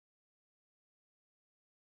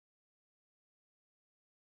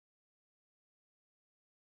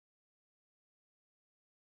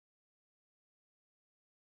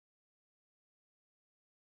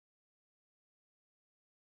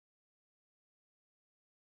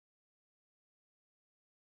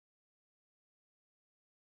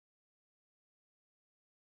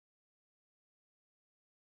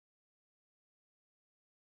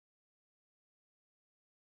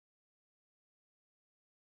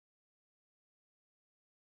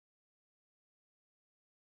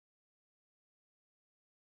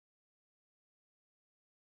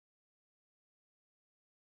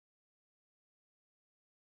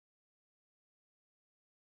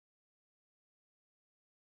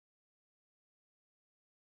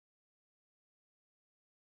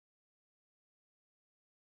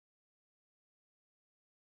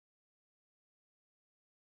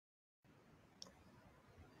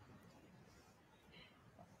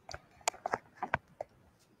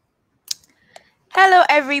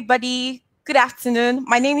everybody. Good afternoon.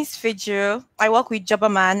 My name is Fidju. I work with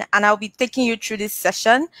Jobberman, and I'll be taking you through this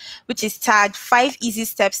session, which is tagged 5 Easy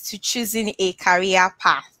Steps to Choosing a Career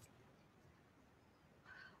Path.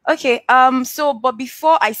 Okay, but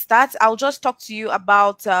before I start, I'll just talk to you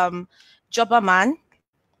about Jobberman.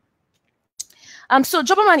 So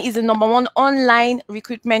Jobberman is the #1 online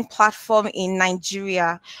recruitment platform in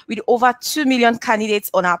Nigeria with over 2 million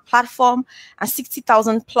candidates on our platform and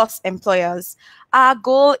 60,000 plus employers. Our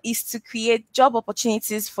goal is to create job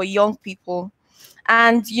opportunities for young people.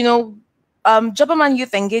 And, Jobberman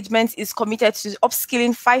Youth Engagement is committed to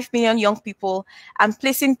upskilling 5 million young people and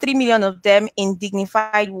placing 3 million of them in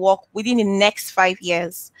dignified work within the next 5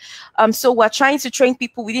 years. So we're trying to train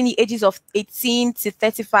people within the ages of 18 to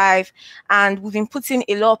 35, and we've been putting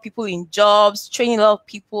a lot of people in jobs, training a lot of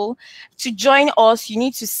people. To join us, you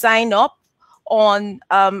need to sign up on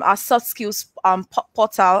our soft skills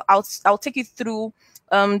portal. I'll take you through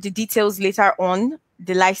the details later on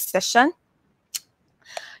the live session.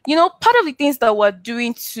 Part of the things that we're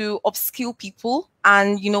doing to upskill people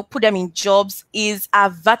and, put them in jobs is our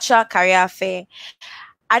virtual career fair.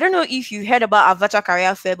 I don't know if you heard about our virtual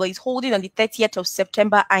career fair, but it's holding on the 30th of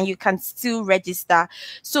September and you can still register.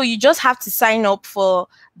 So you just have to sign up for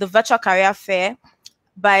the virtual career fair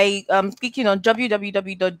by clicking on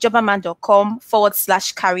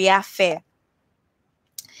www.jobberman.com/career fair.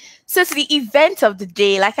 So to the event of the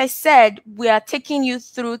day, like I said, we are taking you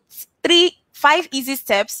through 5 easy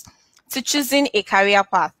steps to choosing a career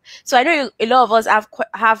path. So I know a lot of us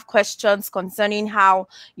have questions concerning how,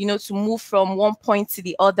 to move from one point to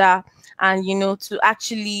the other and, to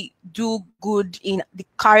actually do good in the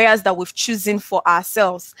careers that we've chosen for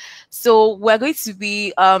ourselves. So we're going to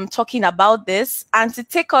be talking about this. And to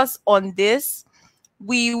take us on this,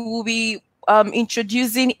 we will be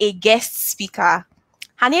introducing a guest speaker.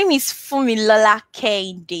 Her name is Fumilola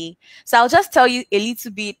Kehinde. So I'll just tell you a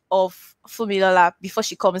little bit of Fumilola before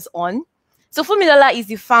she comes on. So Fumilola is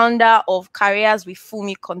the founder of Careers with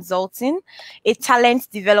Funmi Consulting, a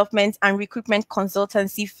talent development and recruitment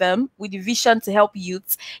consultancy firm with the vision to help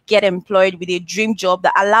youths get employed with a dream job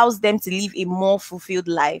that allows them to live a more fulfilled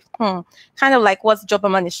life. Kind of like what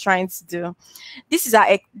Jobberman is trying to do. This is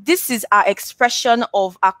our expression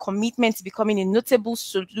of our commitment to becoming a notable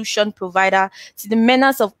solution provider to the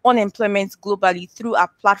menace of unemployment globally through our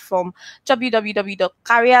platform,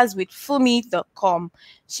 www.careerswithfunmi.com.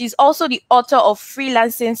 She's also the author of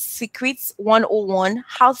Freelancing Secrets 101,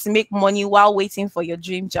 How to Make Money While Waiting for Your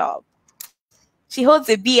Dream Job. She holds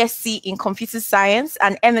a BSc in Computer Science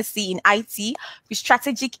and MSc in IT with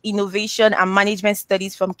Strategic Innovation and Management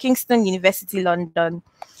Studies from Kingston University, London.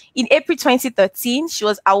 In April 2013, she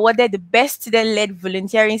was awarded the Best Student-Led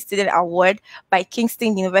Volunteering Student Award by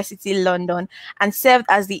Kingston University, London, and served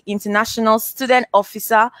as the International Student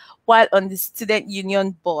Officer while on the Student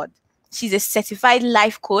Union Board. She's a certified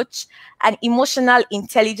life coach, an emotional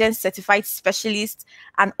intelligence certified specialist,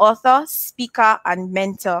 an author, speaker, and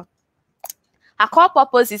mentor. Her core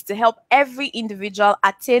purpose is to help every individual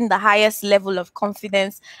attain the highest level of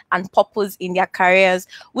confidence and purpose in their careers,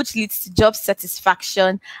 which leads to job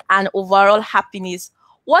satisfaction and overall happiness.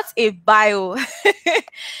 What a bio.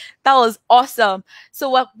 That was awesome.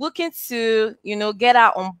 So we're looking to, get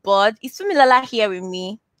her on board. Is Fumilola here with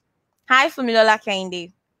me? Hi, Fumilola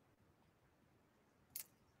Kehinde.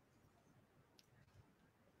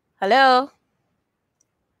 Hello.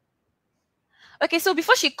 Okay, so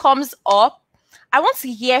before she comes up, I want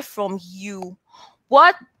to hear from you.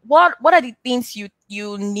 What are the things you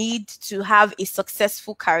need to have a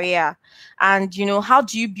successful career? And how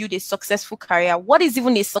do you build a successful career? What is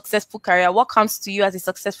even a successful career? What comes to you as a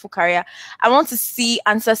successful career? I want to see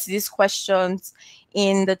answers to these questions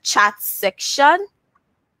in the chat section.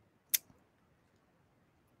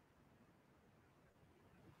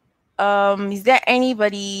 Is there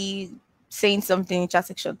anybody saying something in the chat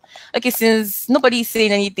section? Okay, since nobody's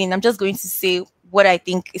saying anything, I'm just going to say what I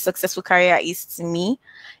think a successful career is to me.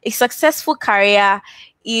 A successful career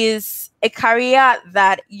is a career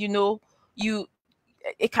that, a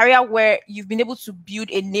career where you've been able to build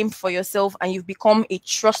a name for yourself and you've become a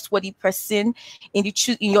trustworthy person in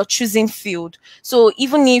your choosing field. So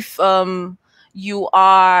even if you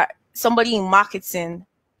are somebody in marketing,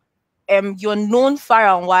 you're known far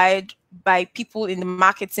and wide by people in the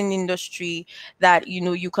marketing industry that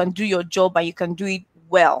you can do your job and you can do it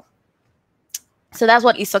well. So that's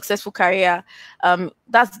what a successful career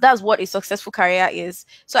that's what a successful career is.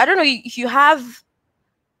 So I don't know if you have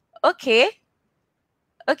okay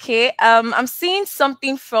I'm seeing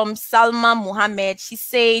something from Salma Muhammad. She's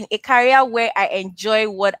saying a career where I enjoy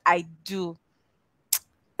what I do.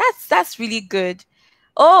 That's really good.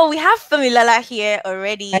 Oh, we have Fumilala here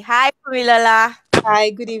already. Hi, Fumilala. Hi,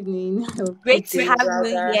 good evening. Great Good to day, have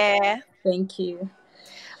you rather. here. Thank you.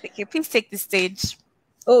 Okay, please take the stage.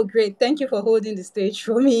 Oh, great. Thank you for holding the stage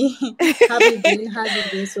for me. Have you been? How's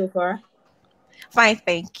it been so far? Fine,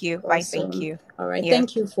 thank you. Fine, thank Awesome. you. All right. Yeah,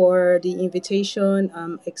 Thank you for the invitation.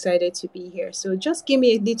 I'm excited to be here. So just give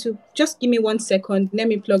me 1 second. Let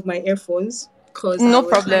me plug my earphones because I no was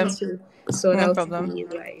trying problem. to sort No out problem. the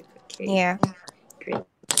live. Okay, Yeah. great.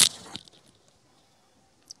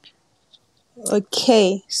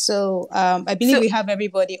 Okay, so I believe So, we have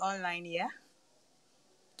everybody online, yeah?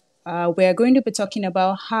 We're going to be talking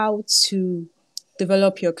about how to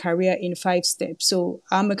develop your career in 5 steps. So,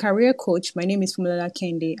 I'm a career coach. My name is Fumilala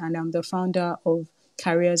Kende, and I'm the founder of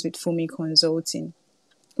Careers with Fumi Consulting.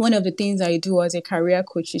 One of the things I do as a career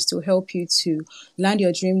coach is to help you to land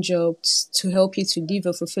your dream jobs, to help you to live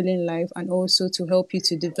a fulfilling life, and also to help you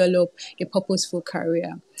to develop a purposeful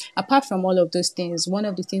career. Apart from all of those things, one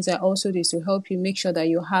of the things I also do is to help you make sure that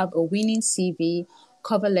you have a winning CV,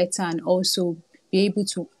 cover letter, and also be able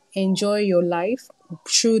to enjoy your life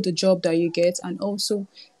through the job that you get, and also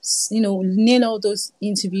nail all those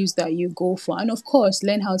interviews that you go for, and of course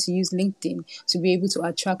learn how to use LinkedIn to be able to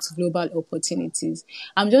attract global opportunities.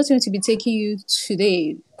 I'm just going to be taking you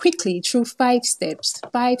today quickly through 5 steps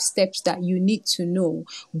that you need to know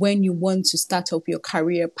when you want to start up your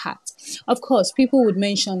career path. Of course, people would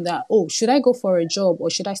mention that, oh, should I go for a job or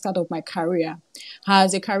should I start up my career?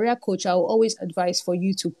 As a career coach, I will always advise for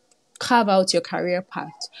you to carve out your career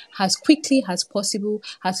path as quickly as possible,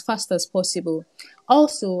 as fast as possible.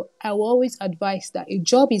 Also, I will always advise that a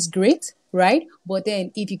job is great, right? But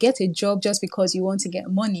then if you get a job just because you want to get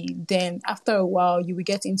money, then after a while you will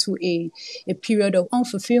get into a period of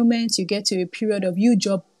unfulfillment. You get to a period of you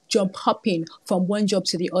job hopping from one job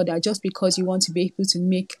to the other just because you want to be able to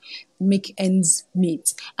make ends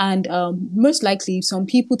meet. And most likely, some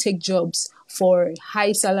people take jobs for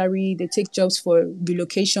high salary, they take jobs for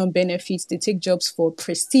relocation benefits, they take jobs for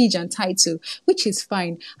prestige and title, which is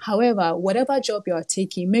fine. However, whatever job you are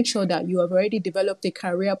taking, make sure that you have already developed a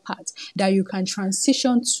career path that you can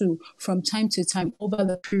transition to from time to time over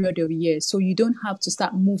the period of years. So you don't have to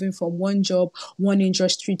start moving from one job, one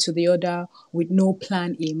industry to the other with no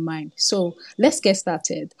plan in mind. So let's get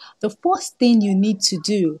started. The first thing you need to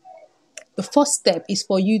do, the first step is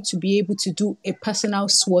for you to be able to do a personal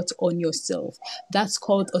SWOT on yourself. That's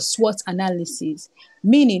called a SWOT analysis,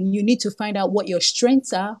 meaning you need to find out what your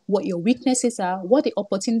strengths are, what your weaknesses are, what the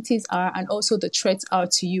opportunities are, and also the threats are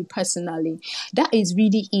to you personally. That is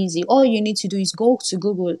really easy. All you need to do is go to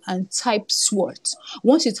Google and type SWOT.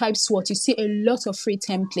 Once you type SWOT, you see a lot of free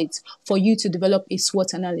templates for you to develop a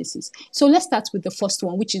SWOT analysis. So let's start with the first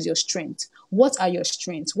one, which is your strength. What are your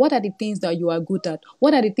strengths? What are the things that you are good at?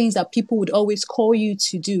 What are the things that people would always call you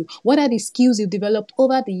to do? What are the skills you've developed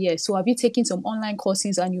over the years? So have you taken some online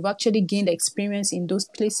courses and you've actually gained experience in those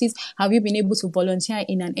places? Have you been able to volunteer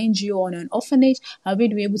in an NGO or an orphanage? Have you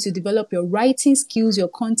been able to develop your writing skills, your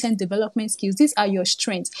content development skills? These are your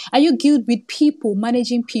strengths. Are you good with people,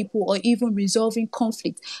 managing people, or even resolving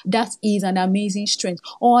conflict? That is an amazing strength.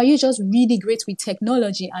 Or are you just really great with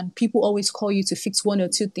technology and people always call you to fix one or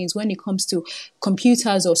two things when it comes to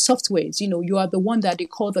computers or softwares? You are the one that they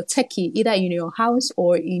call the techie, either in your house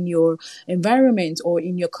or in your environment or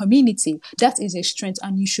in your community. That is a strength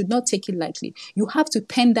and you should not take it lightly. You have to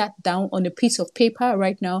pen that down on a piece of paper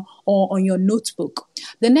right now or on your notebook.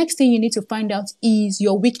 The next thing you need to find out is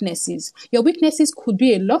your weaknesses. Your weaknesses could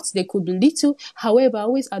be a lot, they could be little. However, I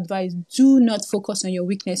always advise, do not focus on your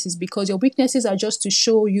weaknesses, because your weaknesses are just to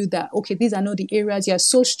show you that, okay, these are not the areas you are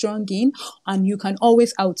so strong in, and you can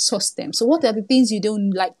always outsource them. So what are the things you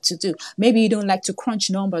don't like to do? Maybe you don't like to crunch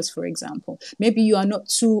numbers, for example. Maybe you are not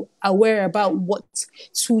too aware about what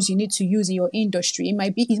tools you need to use in your industry. It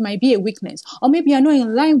might be a weakness. Or maybe you're not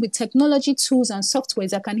in line with technology tools and softwares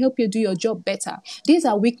that can help you do your job better. These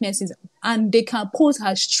are weaknesses and they can pose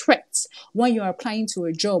as threats when you're applying to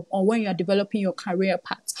a job or when you're developing your career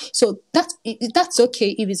path. So that's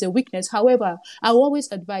okay if it's a weakness. However, I will always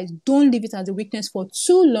advise, don't leave it as a weakness for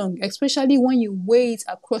too long, especially when you weigh it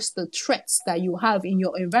across the threats that you have in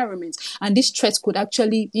your environment. And these threats could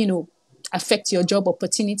actually, affect your job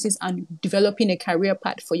opportunities and developing a career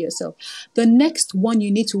path for yourself. The next one you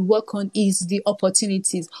need to work on is the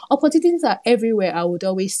opportunities. Opportunities are everywhere, I would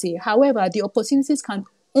always say. However, the opportunities can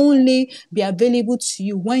only be available to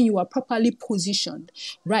you when you are properly positioned,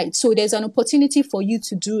 right? So there's an opportunity for you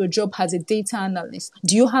to do a job as a data analyst.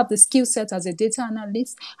 Do you have the skill set as a data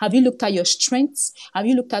analyst? Have you looked at your strengths? Have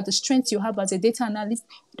you looked at the strengths you have as a data analyst?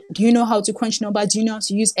 Do you know how to crunch numbers? Do you know how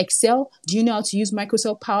to use Excel? Do you know how to use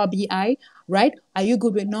Microsoft Power BI? Right? Are you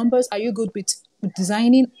good with numbers? Are you good with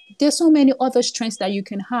designing? There's so many other strengths that you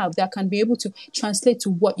can have that can be able to translate to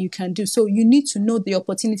what you can do. So you need to know the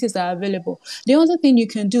opportunities that are available. The other thing you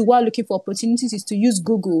can do while looking for opportunities is to use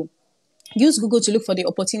Google. Use Google to look for the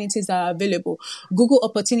opportunities that are available. Google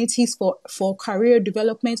opportunities for career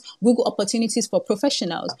development, Google opportunities for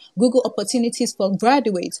professionals, Google opportunities for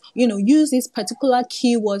graduates. Use these particular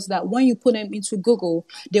keywords that when you put them into Google,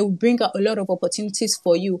 they will bring out a lot of opportunities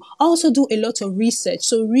for you. Also do a lot of research.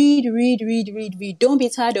 So read. Don't be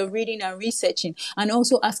tired of reading and researching, and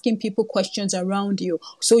also asking people questions around you.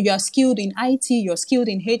 So you're skilled in IT, you're skilled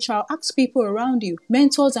in HR, ask people around you,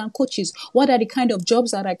 mentors and coaches, what are the kind of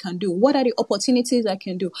jobs that I can do? What are the opportunities I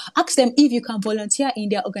can do? Ask them if you can volunteer in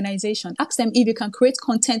their organization. Ask them if you can create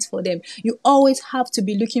content for them. You always have to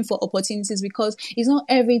be looking for opportunities, because it's not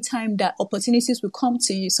every time that opportunities will come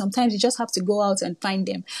to you. Sometimes you just have to go out and find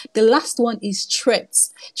them. The last one is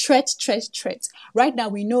threats. Threats. Right now,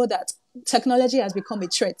 we know that technology has become a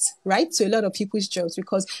threat, right, to a lot of people's jobs,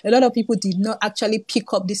 because a lot of people did not actually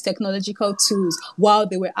pick up these technological tools while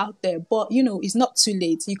they were out there. But it's not too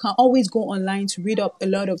late. You can always go online to read up a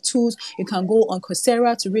lot of tools. You can go on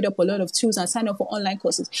Coursera to read up a lot of tools and sign up for online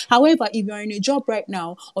courses. However, if you're in a job right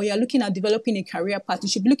now, or you're looking at developing a career path, you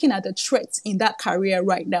should be looking at the threats in that career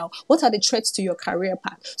right now. What are the threats to your career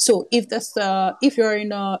path? So if you're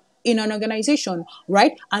in an organization,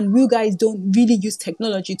 right, and you guys don't really use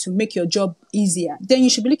technology to make your job easier, then you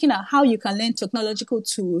should be looking at how you can learn technological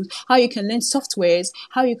tools, how you can learn softwares,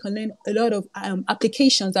 how you can learn a lot of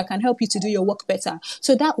applications that can help you to do your work better.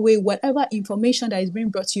 So that way, whatever information that is being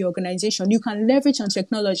brought to your organization, you can leverage on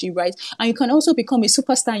technology, right? And you can also become a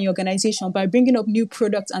superstar in your organization by bringing up new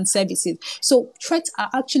products and services. So threats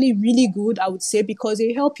are actually really good, I would say, because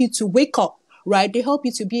they help you to wake up, right? They help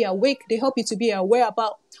you to be awake. They help you to be aware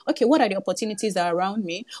about, okay, what are the opportunities that are around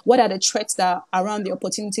me? What are the threats that are around the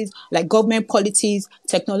opportunities, like government policies,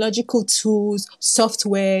 technological tools,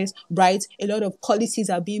 softwares, right? A lot of policies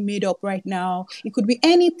are being made up right now. It could be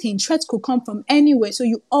anything. Threats could come from anywhere. So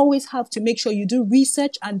you always have to make sure you do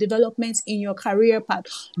research and development in your career path.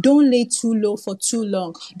 Don't lay too low for too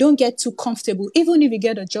long. Don't get too comfortable. Even if you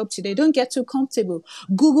get a job today, don't get too comfortable.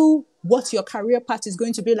 Google what your career path is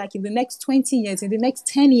going to be like in the next 20 years, in the next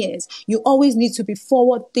 10 years. You always need to be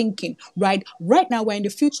forward thinking, right? Right now, we're in the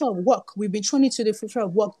future of work. We've been thrown into the future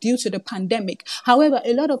of work due to the pandemic. However,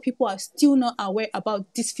 a lot of people are still not aware about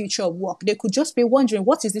this future of work. They could just be wondering,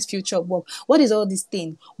 what is this future of work? What is all this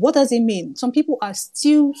thing? What does it mean? Some people are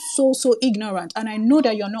still so ignorant. And I know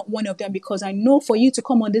that you're not one of them, because I know for you to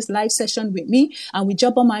come on this live session with me and with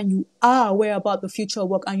Jobberman, you are aware about the future of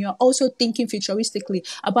work, and you're also thinking futuristically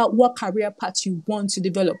about what career path you want to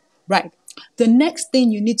develop, right? The next thing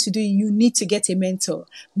you need to do, you need to get a mentor.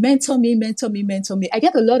 Mentor me. I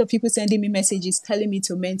get a lot of people sending me messages telling me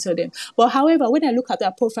to mentor them. But however, when I look at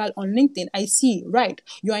their profile on LinkedIn, I see, right,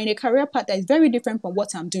 you are in a career path that is very different from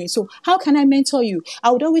what I'm doing. So how can I mentor you?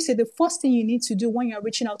 I would always say the first thing you need to do when you're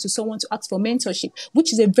reaching out to someone to ask for mentorship,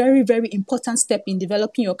 which is a very, very important step in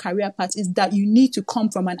developing your career path, is that you need to come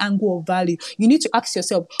from an angle of value. You need to ask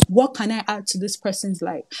yourself, what can I add to this person's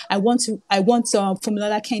life? I want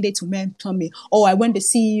Formula Kende to mentor me, or I want the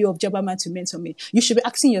CEO of Jobberman to mentor me. You should be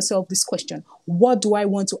asking yourself this question: what do I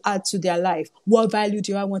want to add to their life? What value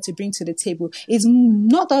do I want to bring to the table? It's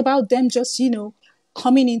not about them just,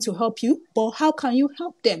 coming in to help you, but how can you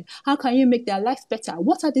help them? How can you make their life better?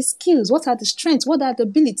 What are the skills? What are the strengths? What are the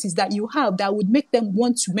abilities that you have that would make them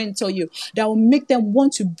want to mentor you, that will make them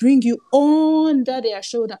want to bring you under their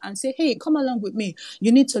shoulder and say, hey, come along with me.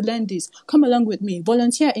 You need to learn this. Come along with me.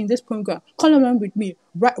 Volunteer in this program. Come along with me.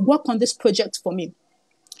 Work on this project for me.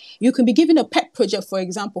 You can be given a pet project, for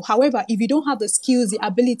example. However, if you don't have the skills, the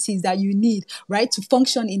abilities that you need, right, to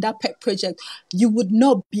function in that pet project, you would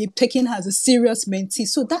not be taken as a serious mentee.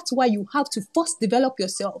 So that's why you have to first develop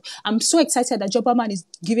yourself. I'm so excited that Jobberman is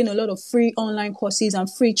giving a lot of free online courses and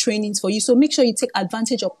free trainings for you. So make sure you take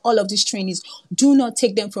advantage of all of these trainings. Do not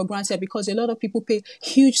take them for granted, because a lot of people pay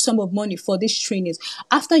huge sum of money for these trainings.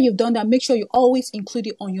 After you've done that, make sure you always include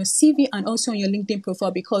it on your CV and also on your LinkedIn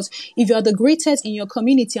profile, because if you're the greatest in your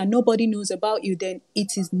community and nobody knows about you, then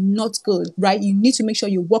it is not good, right? You need to make sure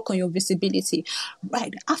you work on your visibility,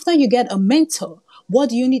 right? After you get a mentor, what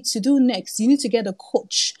do you need to do next? You need to get a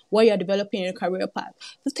coach while you're developing your career path.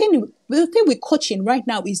 The thing with coaching right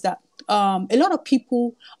now is that a lot of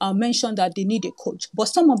people mention that they need a coach, but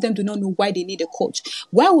some of them do not know why they need a coach.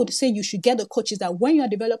 Why I would say you should get a coach is that when you're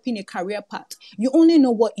developing a career path, you only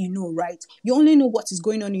know what you know, right? You only know what is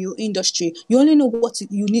going on in your industry. You only know what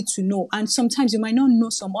you need to know. And sometimes you might not know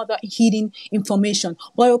some other hidden information.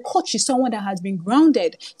 But a coach is someone that has been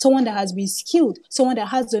grounded, someone that has been skilled, someone that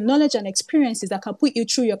has the knowledge and experiences that can put you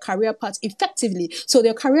through your career path effectively. So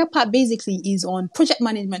their career path basically is on project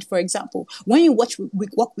management, for example. When you work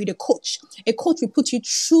with a coach will put you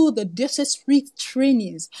through the necessary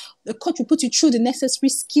trainings. The coach will put you through the necessary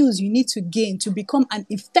skills you need to gain to become an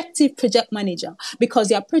effective project manager, because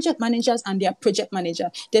there are project managers and they are project manager.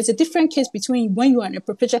 There's a different case between when you are a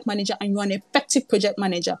project manager and you are an effective project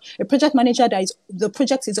manager. A project manager the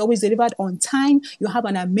project is always delivered on time. You have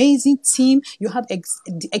an amazing team. You have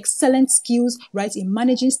excellent skills, right, in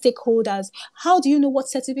managing stakeholders. How do you know what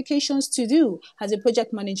certifications to do as a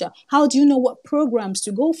project manager? How do you know what programs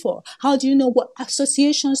to go for? How do you know what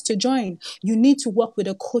associations to join? You need to work with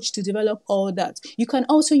a coach to develop all that. You can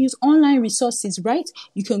also use online resources, right?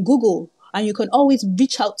 You can Google, and you can always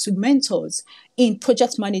reach out to mentors in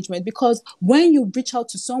project management, because when you reach out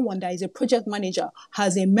to someone that is a project manager,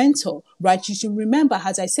 has a mentor, right, you should remember,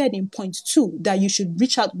 as I said in point 2, that you should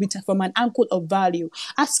reach out from an angle of value,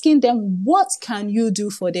 asking them what can you do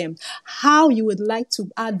for them, how you would like to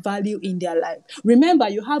add value in their life. Remember,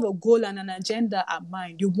 you have a goal and an agenda at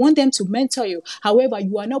mind. You want them to mentor you. However,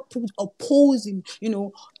 you are not opposing,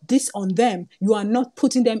 this on them. You are not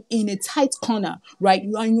putting them in a tight corner, right?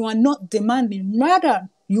 You are not demanding. Rather,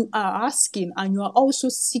 you are asking and you are also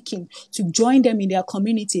seeking to join them in their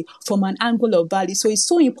community from an angle of value. So it's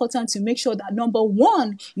so important to make sure that, number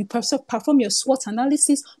 1, you perform your SWOT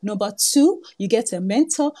analysis. Number 2, you get a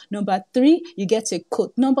mentor. Number 3, you get a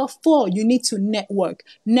coach. Number 4, you need to network.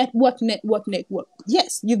 Network.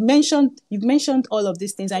 Yes, you've mentioned all of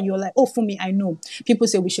these things and you're like, oh, Funmi, I know. People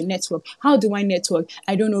say we should network. How do I network?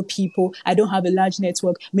 I don't know people. I don't have a large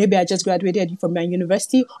network. Maybe I just graduated from my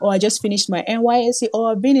university, or I just finished my NYSC,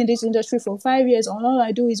 or I've been in this industry for 5 years, and all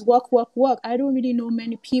I do is work. I don't really know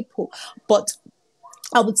many people. But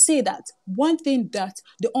I would say that one thing that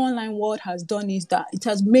the online world has done is that it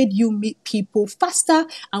has made you meet people faster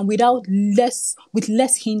and with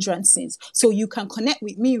less hindrances. So you can connect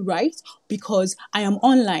with me, right? Because I am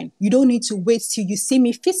online. You don't need to wait till you see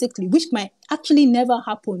me physically, which might actually never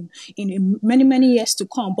happen in many, many years to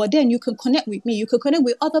come. But then you can connect with me. You can connect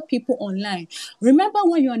with other people online. Remember,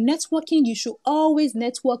 when you're networking, you should always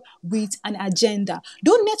network with an agenda.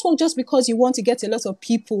 Don't network just because you want to get a lot of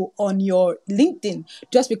people on your LinkedIn,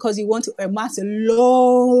 just because you want to amass a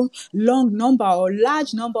long number or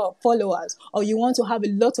large number of followers, or you want to have a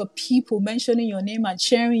lot of people mentioning your name and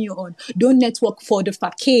cheering you on. Don't network for the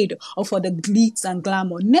facade or for the glitz and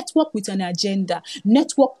glamour. Network with an agenda.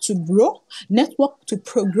 Network to grow. Network to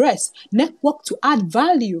progress. Network to add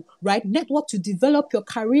value, right? Network to develop your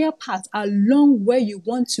career path along where you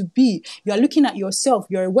want to be. You are looking at yourself.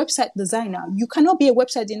 You're a website designer. You cannot be a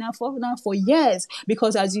website designer for years,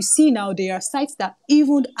 because as you see now, there are sites that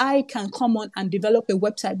even I can come on and develop a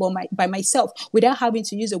website by myself without having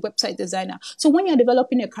to use a website designer. So when you're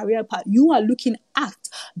developing a career path, you are looking at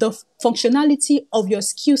the functionality of your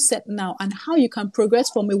skill set now and how you can progress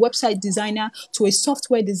from a website designer to a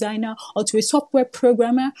software designer or to a software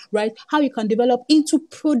programmer, right? How you can develop into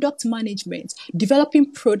product management,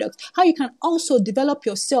 developing products, how you can also develop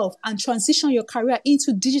yourself and transition your career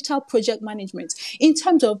into digital project management, in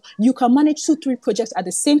terms of you can manage 2-3 projects at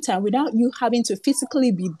the same time without you having to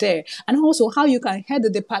physically be there, and also how you can head the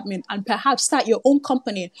department and perhaps start your own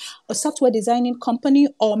company, a software designing company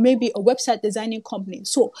or maybe a website designing company.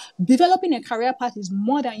 So developing a career path is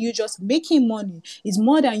more than you just making money. It's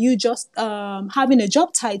more than you just having a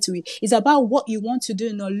job title. It's about what you want to do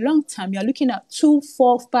in a long time. You're looking at 2,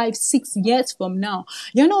 4, 5, 6 years from now.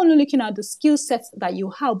 You're not only looking at the skill sets that you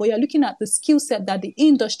have, but you're looking at the skill set that the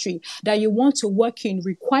industry that you want to work in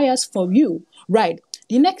requires for you, right?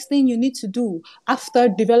 The next thing you need to do after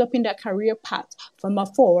developing that career path from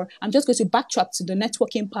afar, I'm just going to backtrack to the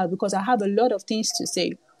networking part because I have a lot of things to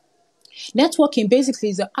say. Networking basically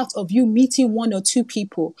is the act of you meeting 1 or 2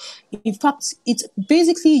 people. In fact, it's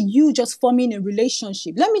basically you just forming a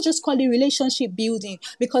relationship. Let me just call it relationship building,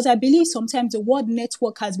 because I believe sometimes the word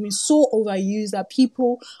network has been so overused that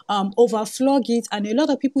people overflog it, and a lot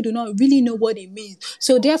of people do not really know what it means.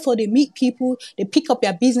 So therefore, they meet people, they pick up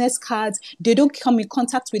their business cards, they don't come in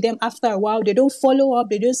contact with them after a while, they don't follow up,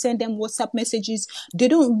 they don't send them WhatsApp messages, they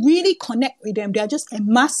don't really connect with them. They are just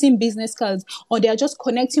amassing business cards, or they are just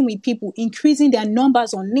connecting with people people, increasing their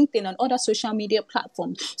numbers on LinkedIn and other social media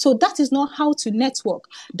platforms. So that is not how to network.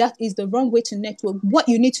 That is the wrong way to network. What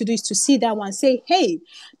you need to do is to sit down and say, hey,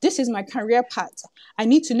 this is my career path. I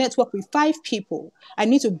need to network with 5 people. I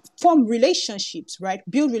need to form relationships, right?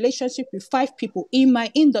 Build relationships with 5 people in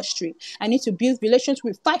my industry. I need to build relationships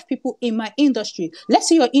with 5 people in my industry. Let's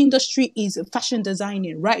say your industry is fashion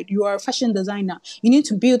designing, right? You are a fashion designer. You need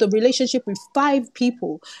to build a relationship with 5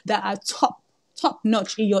 people that are top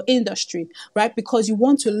notch in your industry, right? Because you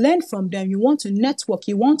want to learn from them, you want to network,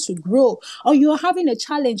 you want to grow, or you're having a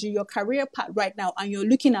challenge in your career path right now and you're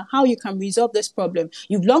looking at how you can resolve this problem.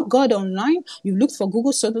 You've gone online, you've looked for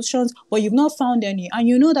Google solutions, but you've not found any. And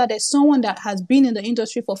you know that there's someone that has been in the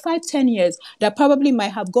industry for 5-10 years that probably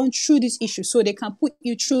might have gone through this issue, so they can put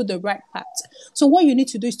you through the right path. So what you need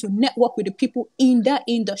to do is to network with the people in that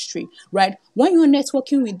industry, right? When you're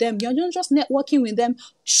networking with them, you're not just networking with them,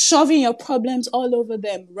 shoving your problems all over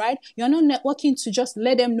them, right? You're not networking to just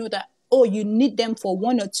let them know that, oh, you need them for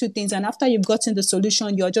 1 or 2 things, and after you've gotten the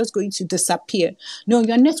solution, you're just going to disappear. No,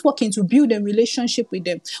 you're networking to build a relationship with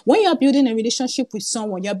them. When you're building a relationship with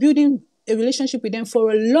someone, you're building a relationship with them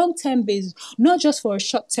for a long-term basis, not just for a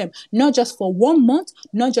short term, not just for 1 month,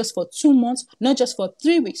 not just for 2 months, not just for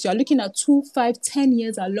 3 weeks. You're looking at 2, 5, 10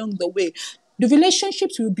 years along the way. The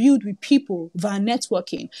relationships we build with people via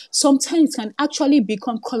networking sometimes can actually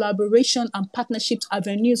become collaboration and partnership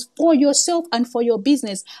avenues for yourself and for your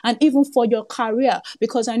business and even for your career.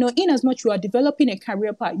 Because I know in as much you are developing a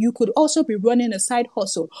career path, you could also be running a side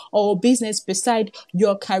hustle or a business beside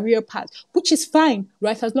your career path, which is fine,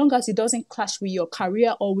 right? As long as it doesn't clash with your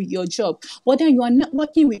career or with your job. But then you are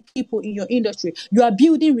networking with people in your industry. You are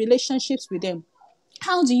building relationships with them.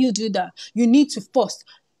 How do you do that? You need to first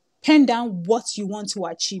pen down what you want to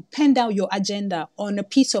achieve. Pen down your agenda on a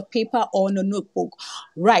piece of paper or on a notebook.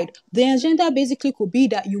 Right. The agenda basically could be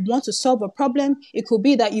that you want to solve a problem. It could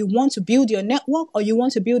be that you want to build your network or you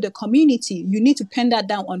want to build a community. You need to pen that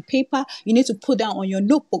down on paper. You need to put down on your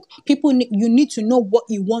notebook. You need to know what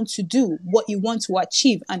you want to do, what you want to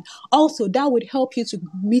achieve. And also that would help you to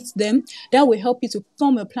meet them. That would help you to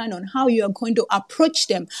form a plan on how you are going to approach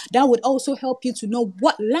them. That would also help you to know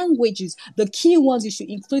what languages, the key ones you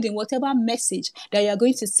should include in whatever message that you're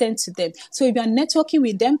going to send to them. So if you're networking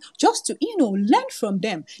with them, just to, learn from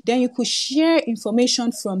them, then you could share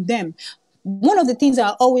information from them. One of the things I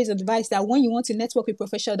always advise that when you want to network with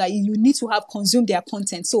professionals, that you need to have consumed their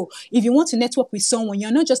content. So if you want to network with someone,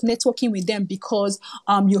 you're not just networking with them because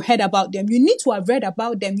you heard about them. You need to have read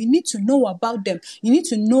about them. You need to know about them. You need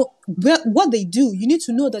to know what they do. You need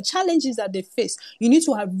to know the challenges that they face. You need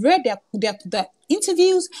to have read their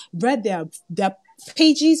interviews, read their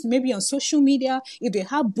pages, maybe on social media. If they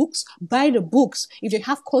have books, buy the books. If they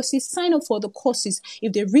have courses, sign up for the courses.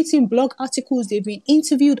 If they've written blog articles, they've been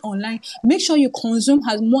interviewed online, make sure you consume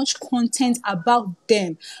as much content about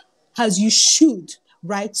them as you should.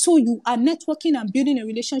 Right? So you are networking and building a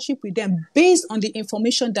relationship with them based on the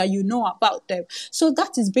information that you know about them. So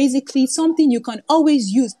that is basically something you can always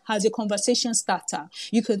use as a conversation starter.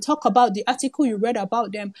 You can talk about the article you read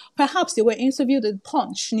about them. Perhaps they were interviewed in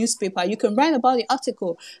Punch newspaper. You can write about the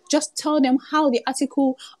article. Just tell them how the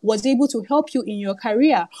article was able to help you in your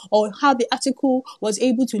career, or how the article was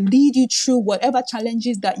able to lead you through whatever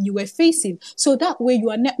challenges that you were facing. So that way you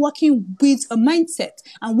are networking with a mindset.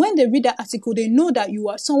 And when they read that article, they know that you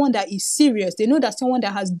are someone that is serious. They know that someone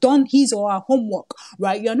that has done his or her homework,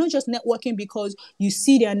 right? You're not just networking because you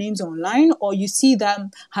see their names online or you see them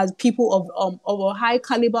as people of a high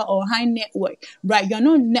caliber or high network, right? You're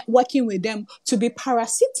not networking with them to be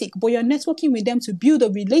parasitic, but you're networking with them to build a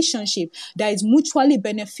relationship that is mutually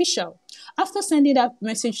beneficial. After sending that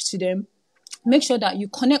message to them, make sure that you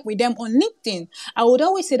connect with them on LinkedIn. I would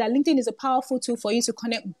always say that LinkedIn is a powerful tool for you to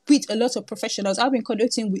connect with a lot of professionals. I've been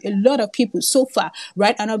connecting with a lot of people so far,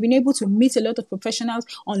 right? And I've been able to meet a lot of professionals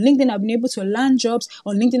on LinkedIn. I've been able to land jobs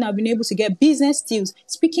on LinkedIn. I've been able to get business deals,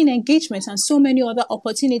 speaking engagements, and so many other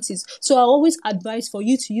opportunities. So I always advise for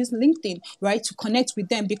you to use LinkedIn, right, to connect with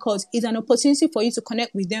them, because it's an opportunity for you to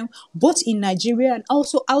connect with them both in Nigeria and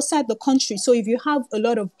also outside the country. So if you have a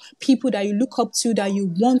lot of people that you look up to, that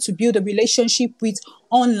you want to build a relationship with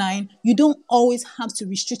online, you don't always have to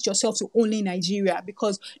restrict yourself to only Nigeria,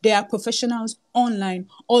 because there are professionals online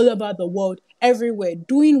all over the world, everywhere,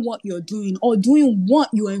 doing what you're doing or doing what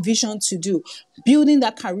you envision to do, building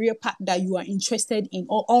that career path that you are interested in,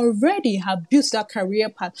 or already have built that career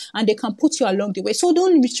path, and they can put you along the way. So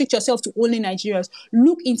don't restrict yourself to only Nigerians.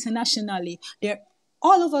 Look internationally. There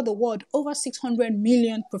all over the world, over 600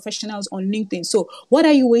 million professionals on LinkedIn. So what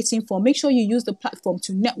are you waiting for? Make sure you use the platform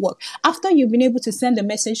to network. After you've been able to send a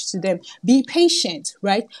message to them, be patient,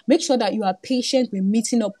 right? Make sure that you are patient with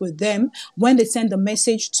meeting up with them when they send the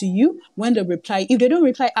message to you, when they reply. If they don't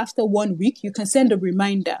reply after 1 week, you can send a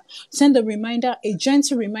reminder. Send a reminder, a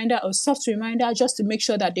gentle reminder, a soft reminder, just to make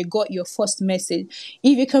sure that they got your first message.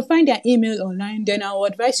 If you can find their email online, then I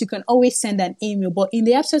would advise you can always send an email. But in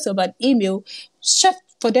the absence of an email, check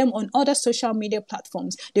for them on other social media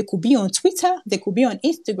platforms. They could be on Twitter, they could be on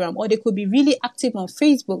Instagram, or they could be really active on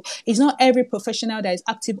Facebook. It's not every professional that is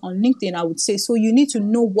active on LinkedIn, I would say. So you need to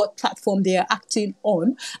know what platform they are active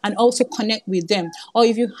on and also connect with them. Or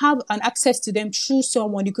if you have an access to them through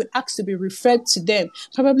someone, you could ask to be referred to them,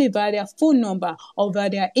 probably via their phone number or via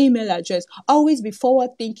their email address. Always be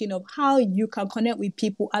forward thinking of how you can connect with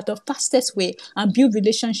people at the fastest way and build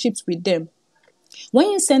relationships with them.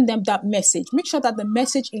 When you send them that message, make sure that the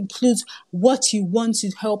message includes what you want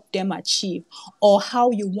to help them achieve, or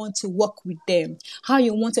how you want to work with them, how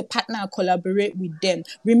you want to partner or collaborate with them.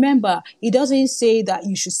 Remember, it doesn't say that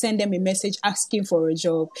you should send them a message asking for a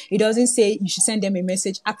job. It doesn't say you should send them a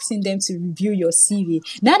message asking them to review your CV.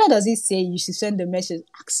 Neither does it say you should send a message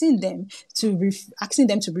asking them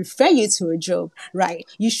to refer you to a job, right?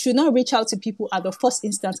 You should not reach out to people at the first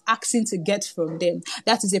instance asking to get from them.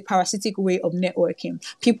 That is a parasitic way of networking.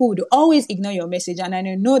 People would always ignore your message. And I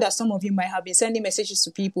know that some of you might have been sending messages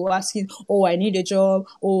to people asking, oh, I need a job,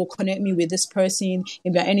 or connect me with this person,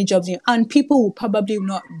 if there are any jobs. And people will probably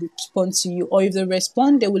not respond to you. Or if they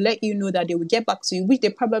respond, they will let you know that they will get back to you, which they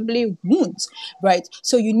probably won't, right?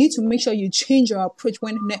 So you need to make sure you change your approach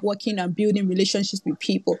when networking and building relationships with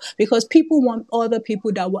people, because people want other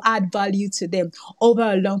people that will add value to them over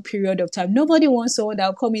a long period of time. Nobody wants someone that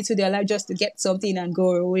will come into their life just to get something and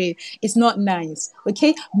go away. It's not nice.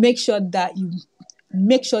 Okay, make sure that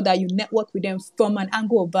you network with them from an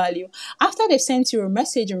angle of value. After they sent you a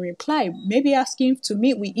message and reply, maybe asking to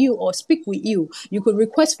meet with you or speak with you, you could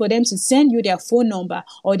request for them to send you their phone number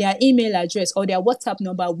or their email address or their WhatsApp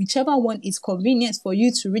number, whichever one is convenient for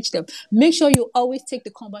you to reach them. Make sure you always take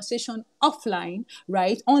the conversation offline,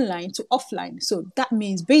 right? Online to offline. So that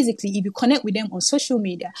means basically, if you connect with them on social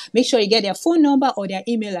media, make sure you get their phone number or their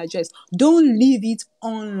email address. Don't leave it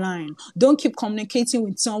online. Don't keep communicating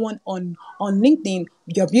with someone on LinkedIn.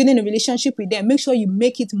 You're building a relationship with them. Make sure you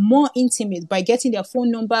make it more intimate by getting their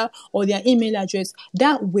phone number or their email address.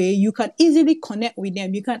 That way you can easily connect with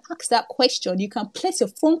them. You can ask that question. You can place a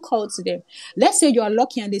phone call to them. Let's say you are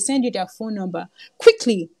lucky and they send you their phone number.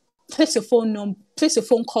 Quickly place a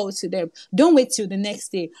phone call to them. Don't wait till the next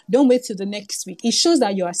day. Don't wait till the next week. It shows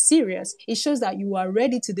that you are serious. It shows that you are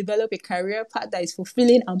ready to develop a career path that is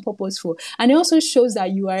fulfilling and purposeful. And it also shows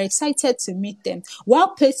that you are excited to meet them.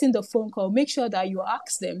 While placing the phone call, make sure that you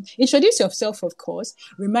ask them. Introduce yourself, of course.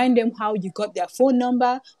 Remind them how you got their phone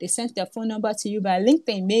number. They sent their phone number to you by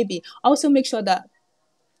LinkedIn, maybe. Also make sure that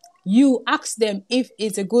you ask them if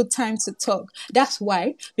it's a good time to talk. That's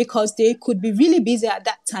why, because they could be really busy at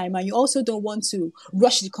that time, and you also don't want to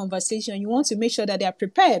rush the conversation. You want to make sure that they are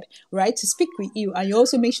prepared, right, to speak with you. And you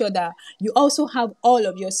also make sure that you also have all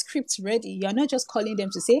of your scripts ready. You're not just calling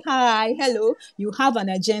them to say hi, hello. You have an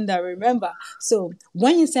agenda, remember. So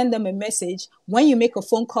when you send them a message, when you make a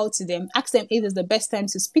phone call to them, ask them if it's the best time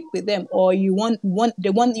to speak with them, or they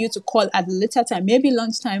want you to call at a later time, maybe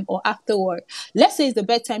lunchtime or after work. Let's say it's the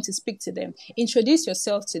best time to speak to them. Introduce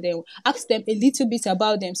yourself to them. Ask them a little bit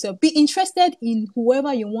about themselves. Be interested in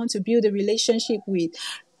whoever you want to build a relationship with.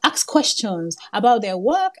 Ask questions about their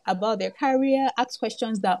work, about their career. Ask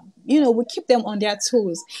questions that, will keep them on their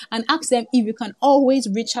toes. And ask them if you can always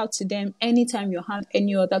reach out to them anytime you have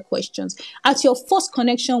any other questions. At your first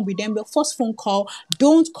connection with them, your first phone call,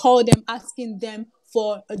 don't call them asking them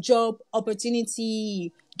for a job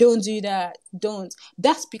opportunity. Don't do that. Don't.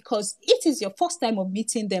 That's because it is your first time of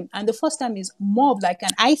meeting them. And the first time is more of like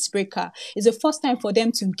an icebreaker. It's the first time for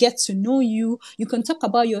them to get to know you. You can talk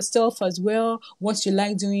about yourself as well, what you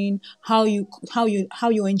like doing, how you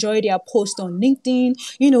enjoy their post on LinkedIn.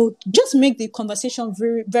 Just make the conversation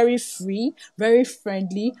very, very free, very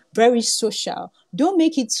friendly, very social. Don't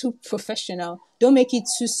make it too professional. Don't make it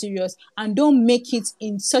too serious, and don't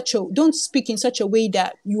speak in such a way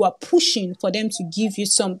that you are pushing for them to give you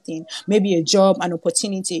something, maybe a job, an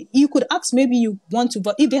opportunity. You could ask, maybe you want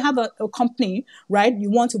to, if they have a company, right? You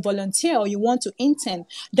want to volunteer or you want to intern.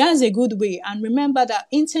 That's a good way. And remember that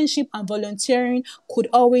internship and volunteering could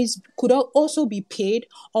also be paid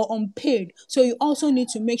or unpaid. So you also need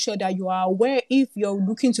to make sure that you are aware if you're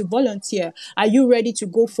looking to volunteer. Are you ready to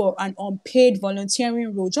go for an unpaid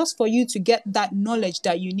volunteering role just for you to get that that knowledge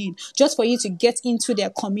that you need, just for you to get into their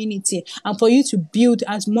community and for you to build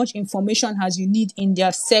as much information as you need in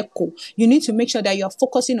their circle. You need to make sure that you're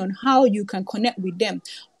focusing on how you can connect with them.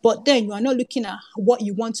 But then you are not looking at what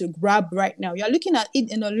you want to grab right now. You're looking at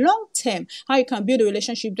it in a long term, how you can build a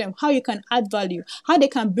relationship with them, how you can add value, how they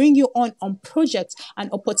can bring you on projects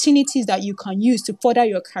and opportunities that you can use to further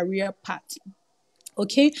your career path.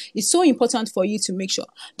 Okay, it's so important for you to make sure.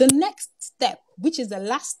 The next step, which is the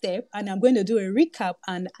last step, and I'm going to do a recap,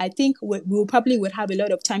 and I think we'll probably would have a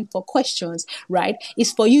lot of time for questions, right?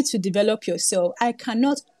 Is for you to develop yourself. I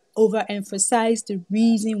cannot overemphasize the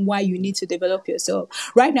reason why you need to develop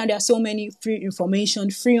yourself. Right now, there are so many free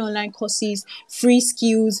information, free online courses, free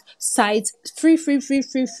skills, sites,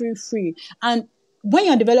 free. And when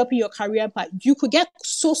you're developing your career path, you could get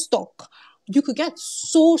so stuck. You could get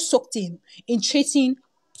so sucked in chasing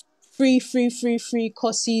free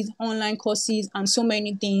courses, online courses, and so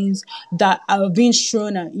many things that are being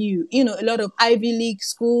thrown at you. You know, a lot of Ivy League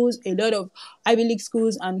schools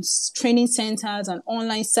and training centers and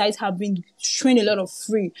online sites have been showing a lot of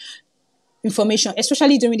free information,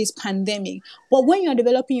 especially during this pandemic. But when you're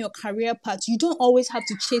developing your career path, you don't always have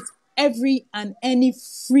to chase every and any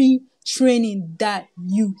free training that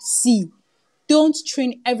you see. Don't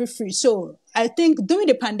train every free. So I think during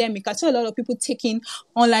the pandemic, I saw a lot of people taking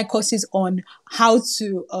online courses on how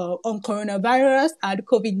to, on coronavirus and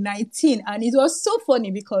COVID-19. And it was so funny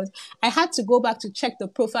because I had to go back to check the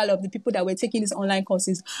profile of the people that were taking these online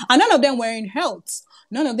courses. And none of them were in health.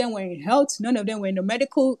 None of them were in health. None of them were in the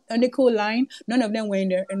medical line. None of them were in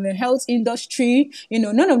the health industry. You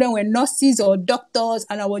know, none of them were nurses or doctors.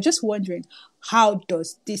 And I was just wondering, how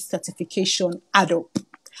does this certification add up?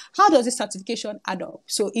 How does this certification add up?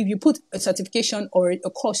 So if you put a certification or a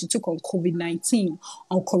course you took on COVID-19,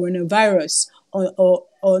 on coronavirus, or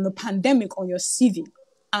on the pandemic on your CV,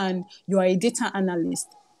 and you are a data analyst,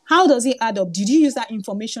 how does it add up? Did you use that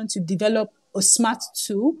information to develop a smart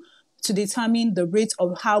tool to determine the rate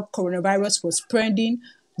of how coronavirus was spreading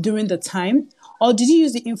during the time? Or did you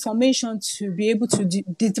use the information to be able to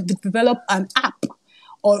develop an app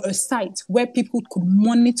or a site where people could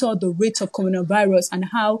monitor the rate of coronavirus and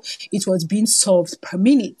how it was being solved per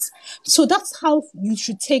minute? So that's how you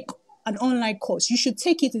should take an online course. You should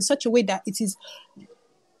take it in such a way that it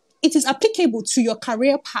is applicable to your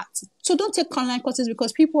career path. So don't take online courses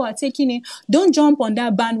because people are taking it. Don't jump on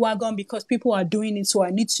that bandwagon because people are doing it, so I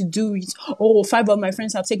need to do it. Oh, 5 of my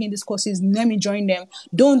friends have taken these courses, let me join them.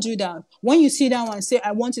 Don't do that. When you sit down and say,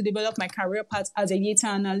 I want to develop my career path as a data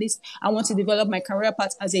analyst, I want to develop my career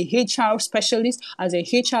path as a HR specialist, as a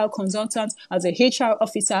HR consultant, as a HR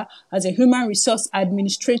officer, as a human resource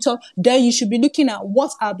administrator, then you should be looking at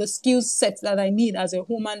what are the skill sets that I need as a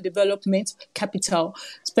human development capital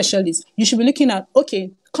specialist. You should be looking at,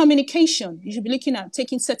 okay, communication. You should be looking at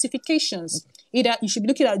taking certifications. Either you should be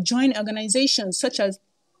looking at joint organizations such as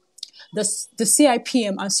the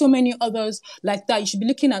CIPM and so many others like that. You should be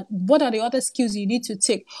looking at what are the other skills you need to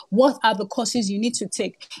take. What are the courses you need to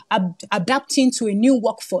take? Adapting to a new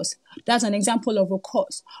workforce. That's an example of a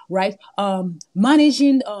course, right?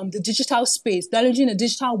 Managing the digital space, managing a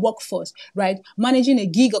digital workforce, right? Managing a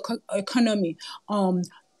gig economy.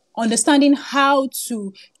 Understanding how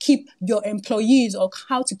to keep your employees or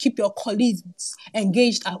how to keep your colleagues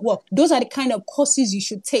engaged at work. Those are the kind of courses you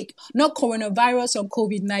should take, not coronavirus or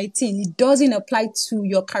COVID-19. It doesn't apply to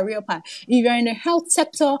your career path. If you're in the health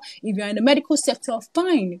sector, if you're in the medical sector,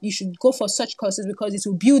 fine. You should go for such courses because it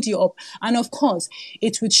will build you up. And of course,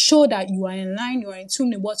 it would show that you are in line, you are in tune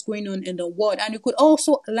with what's going on in the world. And it could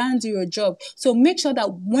also land you a job. So make sure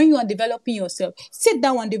that when you are developing yourself, sit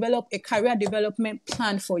down and develop a career development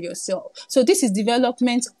plan for yourself. So this is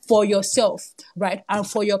development for yourself, right? And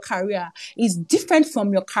for your career. It's different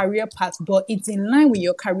from your career path, but it's in line with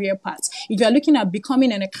your career path. If you're looking at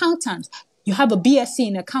becoming an accountant, you have a BSc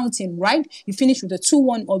in accounting, right? You finish with a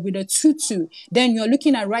 2-1 or with a 2-2. Then you're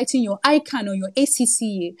looking at writing your ICANN or your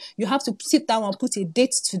ACCA. You have to sit down and put a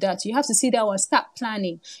date to that. You have to sit down and start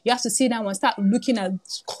planning. You have to sit down and start looking at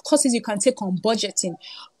courses you can take on budgeting.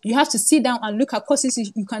 You have to sit down and look at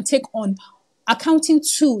courses you can take on accounting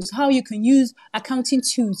tools, how you can use accounting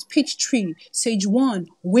tools, Peachtree, Sage One,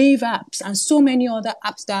 Wave apps, and so many other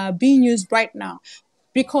apps that are being used right now.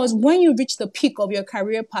 Because when you reach the peak of your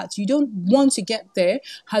career path, you don't want to get there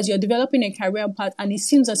as you're developing a career path and it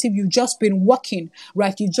seems as if you've just been working,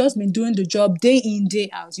 right? You've just been doing the job day in, day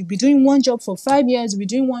out. You'll be doing one job for 5 years, you'll be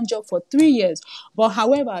doing one job for 3 years. But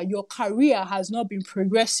however, your career has not been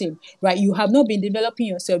progressing, right? You have not been developing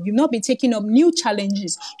yourself. You've not been taking up new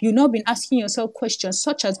challenges. You've not been asking yourself questions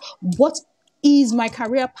such as, what is my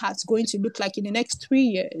career path going to look like in the next 3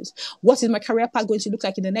 years? What is my career path going to look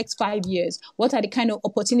like in the next 5 years? What are the kind of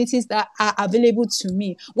opportunities that are available to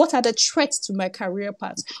me? What are the threats to my career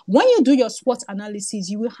path? When you do your SWOT analysis,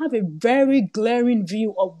 you will have a very glaring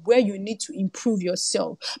view of where you need to improve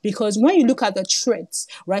yourself. Because when you look at the threats,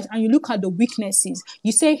 right, and you look at the weaknesses,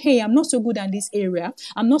 you say, hey, I'm not so good at this area.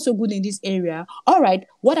 I'm not so good in this area. All right,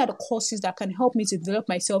 what are the courses that can help me to develop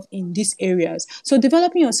myself in these areas? So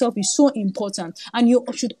developing yourself is so important, and you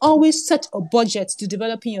should always set a budget to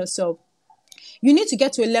developing yourself. You need to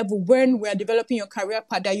get to a level when we are developing your career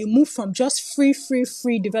path that you move from just free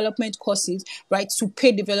development courses, right, to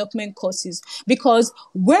paid development courses. Because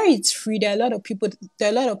where it's free, there are a lot of people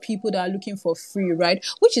that are looking for free, right,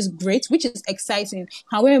 which is great, which is exciting.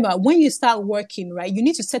 However, when you start working, right, you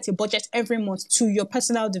need to set a budget every month to your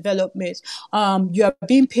personal development. You are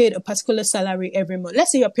being paid a particular salary every month.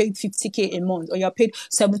 Let's say you're paid 50K a month, or you're paid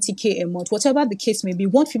 70K a month, whatever the case may be,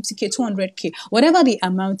 150K, 200K, whatever the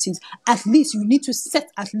amount is. At least you need to set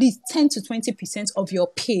at least 10 to 20% of your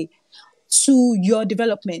pay to your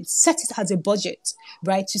development. Set it as a budget,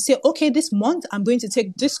 right? To say, okay, this month I'm going to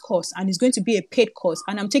take this course, and it's going to be a paid course,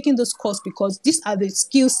 and I'm taking this course because these are the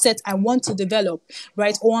skill sets I want to develop,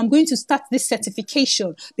 right? Or I'm going to start this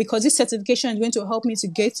certification because this certification is going to help me to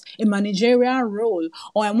get a managerial role,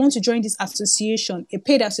 or I want to join this association, a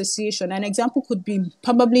paid association. An example could be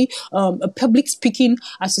probably a public speaking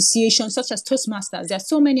association such as Toastmasters. There are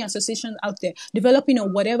so many associations out there developing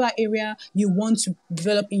on whatever area you want to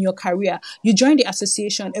develop in your career. You join the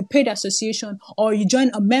association, a paid association, or you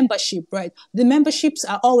join a membership, right? The memberships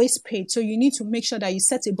are always paid. So you need to make sure that you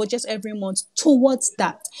set a budget every month towards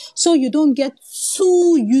that. So you don't get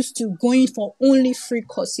too used to going for only free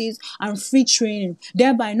courses and free training,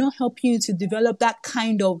 thereby not helping you to develop that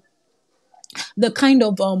kind of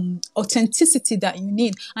authenticity that you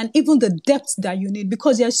need, and even the depth that you need,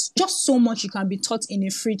 because there's just so much you can be taught in a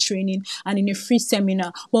free training and in a free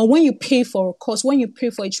seminar. But when you pay for a course, when you pay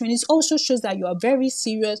for a training, it also shows that you are very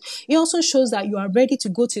serious. It also shows that you are ready to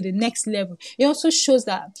go to the next level. It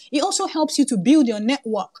also helps you to build your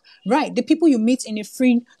network, right? The people you meet in a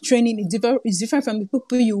free training is different from the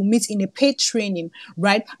people you meet in a paid training,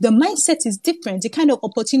 right? The mindset is different. The kind of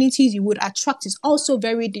opportunities you would attract is also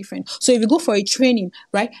very different. So if you go for a training,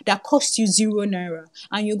 right, that costs you €0,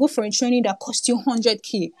 and you go for a training that costs you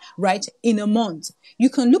 100K, right, in a month, you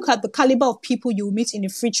can look at the caliber of people you meet in a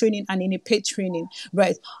free training and in a paid training,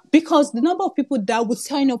 right? Because the number of people that would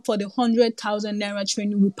sign up for the 100,000 naira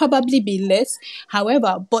training will probably be less.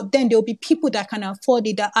 However, but then there will be people that can afford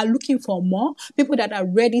it, that are looking for more, people that are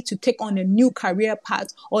ready to take on a new career path,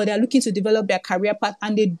 or they're looking to develop their career path,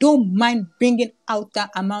 and they don't mind bringing out that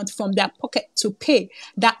amount from their pocket to pay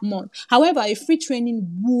that month. However, a free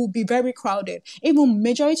training will be very crowded. Even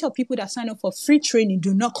majority of people that sign up for free training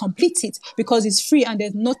do not complete it because it's free and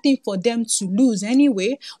there's nothing for them to lose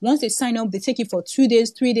anyway. Once they sign up, they take it for 2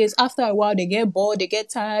 days, 3 days. After a while, they get bored, they get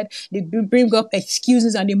tired, they bring up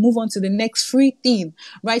excuses, and they move on to the next free thing,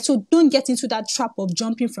 right? So don't get into that trap of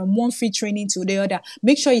jumping from one free training to the other.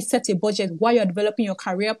 Make sure you set a budget while you're developing your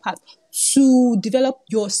career path to develop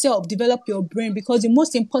yourself, develop your brain, because the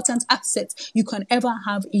most important asset you can ever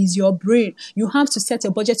have is your brain. You have to set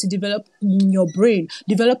a budget to develop in your brain,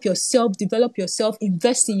 develop yourself,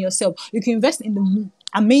 invest in yourself. You can invest in the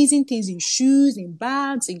amazing things, in shoes, in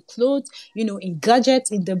bags, in clothes, in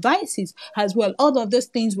gadgets, in devices as well. All of those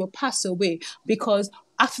things will pass away because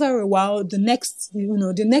after a while, the next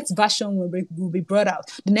version will be brought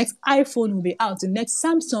out. The next iPhone will be out. The next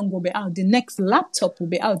Samsung will be out. The next laptop will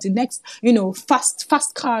be out. The next,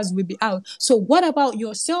 fast cars will be out. So what about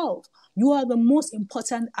yourself? You are the most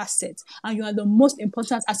important asset, and you are the most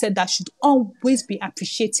important asset that should always be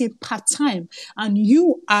appreciated part-time. And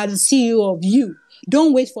you are the CEO of you.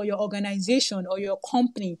 Don't wait for your organization or your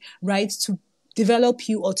company, right, to develop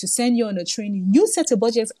you or to send you on a training. You set a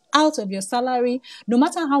budget out of your salary, no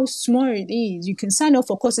matter how small it is. You can sign up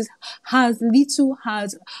for courses as little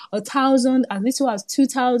as 1,000, as little as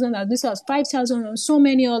 2,000, as little as 5,000 on so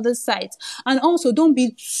many other sites. And also, don't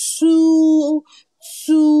be too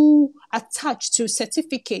attached to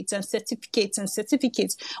certificates.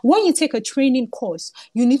 When you take a training course,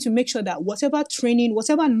 you need to make sure that whatever training,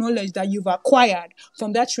 whatever knowledge that you've acquired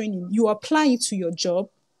from that training, you apply it to your job.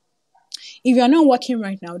 If you're not working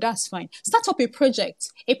right now, that's fine. Start up a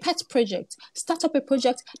project, a pet project. Start up a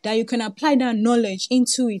project that you can apply that knowledge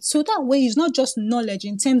into it. So that way, it's not just knowledge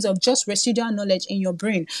in terms of just residual knowledge in your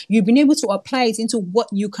brain. You've been able to apply it into what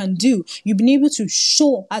you can do. You've been able to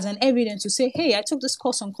show as an evidence to say, hey, I took this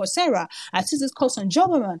course on Coursera. I took this course on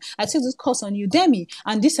Jobberman. I took this course on Udemy.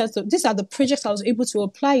 And these are the projects I was able to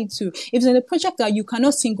apply it to. If it's a project that you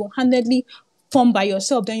cannot single-handedly form by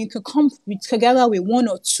yourself, then you can come together with one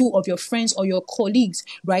or two of your friends or your colleagues,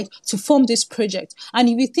 right, to form this project. And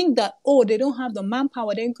if you think that, oh, they don't have the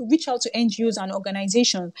manpower, then you could reach out to NGOs and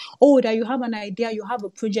organizations. Oh, that you have an idea, you have a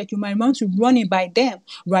project, you might want to run it by them,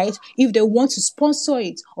 right? If they want to sponsor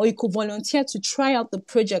it, or you could volunteer to try out the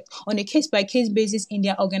project on a case-by-case basis in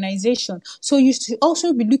their organization. So you should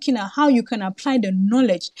also be looking at how you can apply the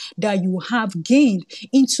knowledge that you have gained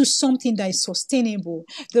into something that is sustainable.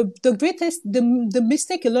 The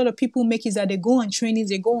mistake a lot of people make is that they go on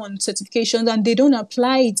trainings, they go on certifications, and they don't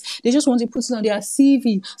apply it. They just want to put it on their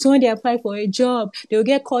CV. So when they apply for a job, they'll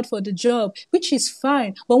get called for the job, which is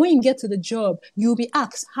fine. But when you get to the job, you'll be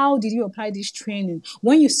asked, how did you apply this training?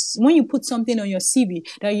 When you put something on your CV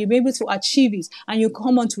that you'll be able to achieve it, and you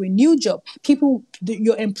come onto a new job,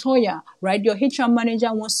 your employer, right, your HR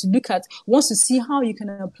manager wants to see how you can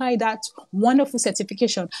apply that wonderful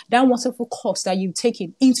certification, that wonderful course that you've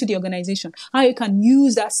taken into the organization, how you can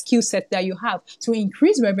use that skill set that you have to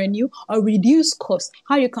increase revenue or reduce costs,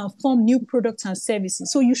 how you can form new products and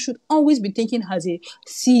services. So you should always be thinking as a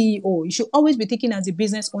CEO. You should always be thinking as a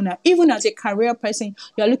business owner. Even as a career person,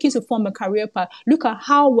 you're looking to form a career path. Look at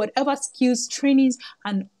how whatever skills, trainings,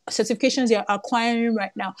 and certifications you're acquiring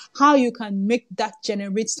right now, how you can make that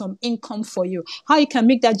generate some income for you, how you can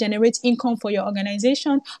make that generate income for your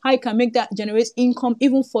organization, how you can make that generate income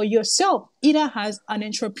even for yourself, either as an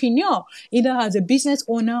entrepreneur, either as a business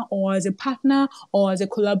owner, or as a partner, or as a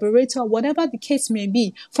collaborator, whatever the case may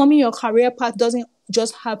be. Forming your career path doesn't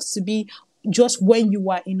just have to be just when you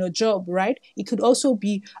are in a job, right? It could also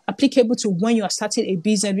be applicable to when you are starting a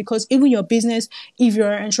business, because even your business, if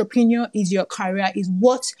you're an entrepreneur, is your career, is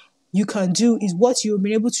what you can do, is what you've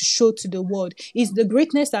been able to show to the world, is the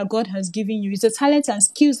greatness that God has given you, is the talent and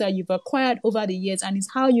skills that you've acquired over the years, and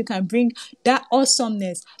it's how you can bring that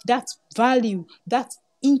awesomeness, that value, that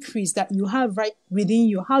increase that you have right within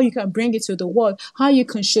you, how you can bring it to the world, how you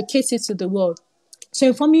can showcase it to the world. So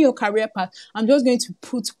in forming your career path, I'm just going to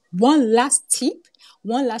put one last tip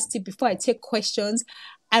before I take questions.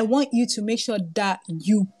 I want you to make sure that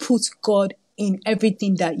you put God in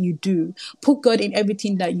everything that you do. Put God in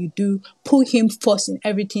everything that you do. Put Him first in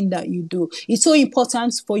everything that you do. It's so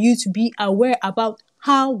important for you to be aware about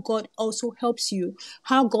how God also helps you,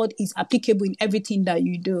 how God is applicable in everything that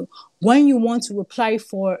you do. When you want to apply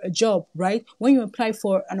for a job, right? When you apply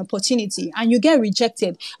for an opportunity and you get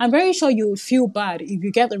rejected, I'm very sure you will feel bad if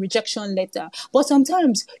you get a rejection letter. But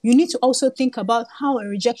sometimes you need to also think about how a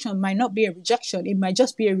rejection might not be a rejection. It might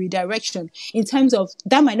just be a redirection in terms of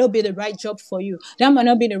that might not be the right job for you. That might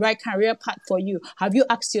not be the right career path for you. Have you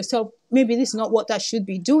asked yourself, maybe this is not what I should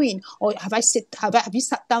be doing? Or have you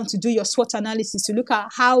sat down to do your SWOT analysis to look at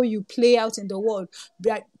how you play out in the world?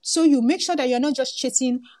 Right? So you make sure that you're not just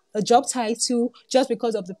chasing a job title just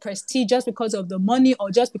because of the prestige, just because of the money,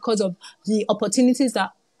 or just because of the opportunities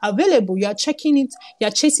that available. You are checking it, you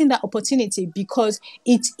are chasing that opportunity because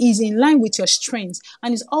it is in line with your strengths,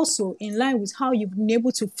 and it's also in line with how you've been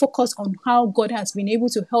able to focus on how God has been able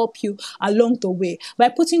to help you along the way. By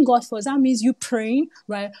putting God first, that means you praying,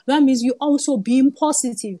 right? That means you also being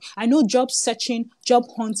positive. I know job searching, job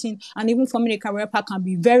hunting, and even forming a career path can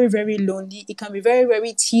be very, very lonely. It can be very,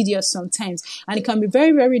 very tedious sometimes, and it can be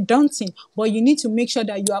very, very daunting. But you need to make sure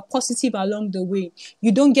that you are positive along the way.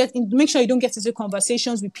 Make sure you don't get into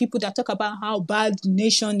conversations with people that talk about how bad the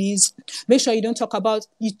nation is. Make sure you don't talk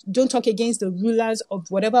against the rulers of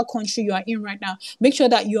whatever country you are in right now. Make sure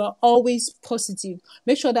that you are always positive.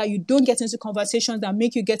 Make sure that you don't get into conversations that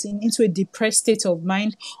make you get into a depressed state of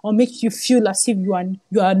mind, or make you feel as if you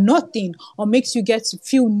are nothing, or makes you get to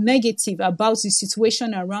feel negative about the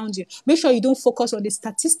situation around you. Make sure you don't focus on the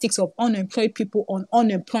statistics of unemployed people on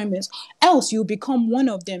unemployment, else you'll become one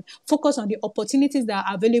of them. Focus on the opportunities that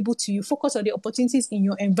are available to you. Focus on the opportunities in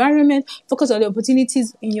your environment. Focus on the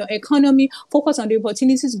opportunities in your economy. Focus on the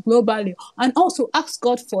opportunities globally. And also ask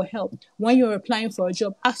God for help. When you're applying for a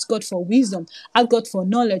job, ask God for wisdom. Ask God for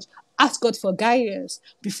knowledge. Ask God for guidance.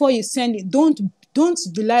 Before you send it, don't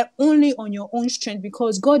rely only on your own strength,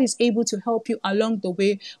 because God is able to help you along the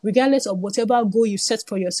way, regardless of whatever goal you set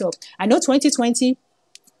for yourself. I know 2020,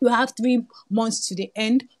 you have 3 months to the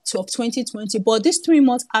end of 2020. But these 3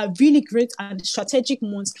 months are really great and strategic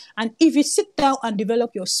months. And if you sit down and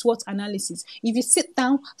develop your SWOT analysis, if you sit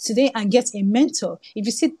down today and get a mentor, if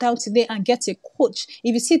you sit down today and get a coach,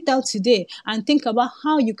 if you sit down today and think about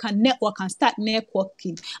how you can network and start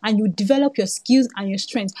networking, and you develop your skills and your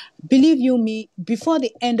strengths, believe you me, before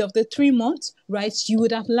the end of the 3 months, right, you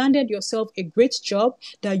would have landed yourself a great job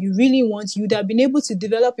that you really want. You would have been able to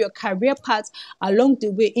develop your career path along the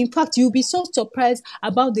way. In fact, you'll be so surprised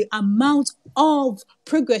about the amount of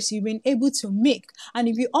progress you've been able to make. And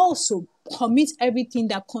if you also commit everything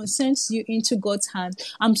that concerns you into God's hand,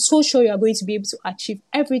 I'm so sure you are going to be able to achieve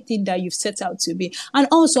everything that you've set out to be. And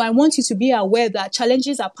also, I want you to be aware that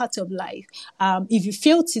challenges are part of life. If you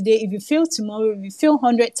fail today, if you fail tomorrow, if you fail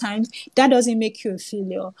 100 times, that doesn't make you a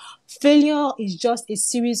failure. Failure is just a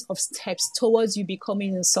series of steps towards you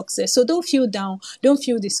becoming a success. So don't feel down. Don't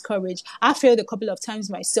feel discouraged. I failed a couple of times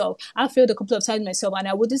myself. And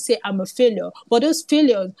I wouldn't say I'm a failure. But those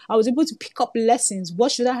failures, I was able to pick up lessons.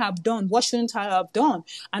 What should I have done? What shouldn't I have done?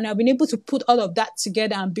 And I've been able to put all of that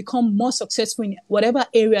together and become more successful in whatever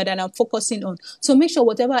area that I'm focusing on. So make sure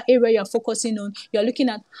whatever area you're focusing on, you're looking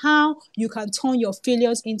at how you can turn your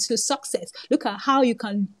failures into success. Look at how you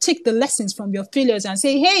can take the lessons from your failures and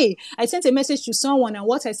say, hey, I sent a message to someone and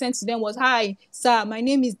what I sent to them was, hi, sir, my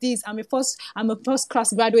name is this. I'm a first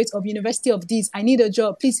class graduate of University of this. I need a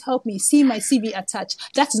job. Please help me. See my CV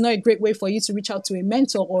attached. That is not a great way for you to reach out to a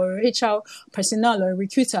mentor or a HR personnel or a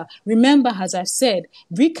recruiter. Remember, as I've said,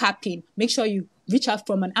 recapping, make sure you reach out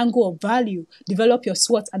from an angle of value, develop your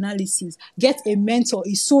SWOT analysis, get a mentor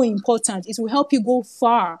is so important. It will help you go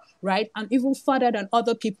far, right? And even further than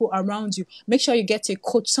other people around you. Make sure you get a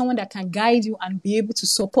coach, someone that can guide you and be able to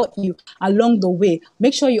support you along the way.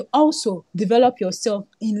 Make sure you also develop yourself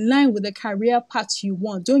in line with the career path you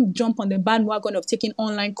want. Don't jump on the bandwagon of taking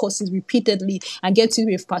online courses repeatedly and get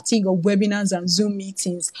into a fatigue of webinars and Zoom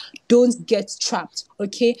meetings. Don't get trapped,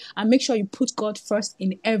 okay? And make sure you put God first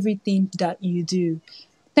in everything that you do.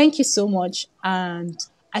 Thank you so much. And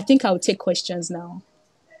I think I'll take questions now.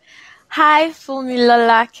 Hi, Fumilola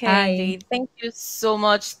Hi. Kennedy. Thank you so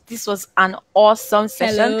much. This was an awesome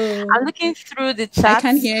session. Hello. I'm looking through the chat. I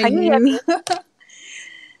can hear Can you hear me?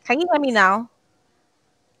 Can you hear me now?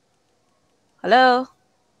 Hello?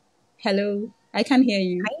 Hello. I can hear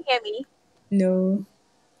you. Can you hear me? No.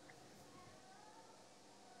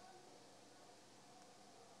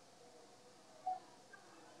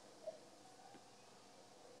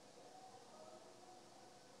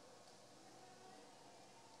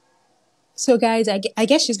 So guys, I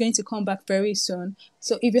guess she's going to come back very soon.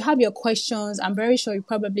 So if you have your questions, I'm very sure you're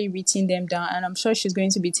probably written them down, and I'm sure she's going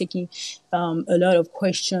to be taking a lot of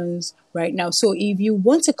questions right now. So if you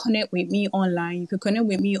want to connect with me online, you can connect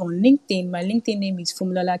with me on LinkedIn. My LinkedIn name is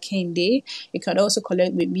Fumilola Kende. You can also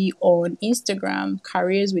connect with me on Instagram,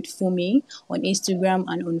 Careers with Fumi, on Instagram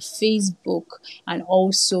and on Facebook. And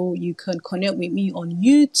also you can connect with me on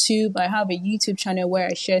YouTube. I have a YouTube channel where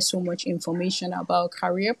I share so much information about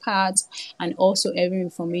career paths and also every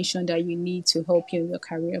information that you need to help you in your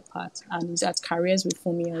career path. And it's at Careers with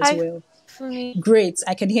Fumi as well. Fumi. Great.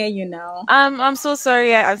 I can hear you now. I'm so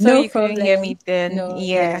sorry. I'm sorry No you couldn't hear me then. No,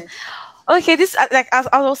 yeah. Okay, this like as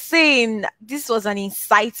I was saying, this was an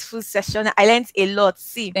insightful session. I learned a lot.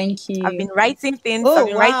 See, thank you. I've been writing things. Oh, I've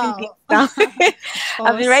been writing things down.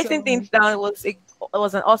 I've been writing things down. It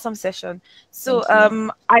was an awesome session. So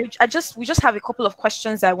we just have a couple of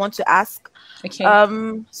questions I want to ask. Okay.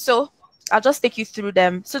 So I'll just take you through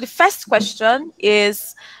them. So the first question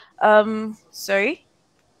is, sorry,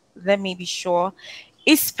 let me be sure.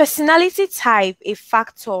 Is personality type a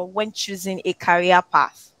factor when choosing a career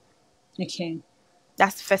path? Okay.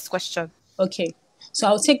 That's the first question. Okay. So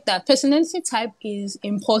I'll take that. Personality type is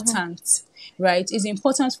important, right? It's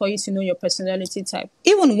important for you to know your personality type.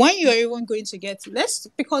 Even when you're even going to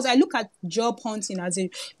because I look at job hunting as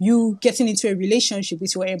if you getting into a relationship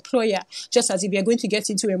with your employer, just as if you're going to get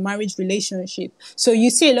into a marriage relationship. So you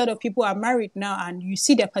see a lot of people are married now and you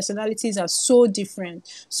see their personalities are so different.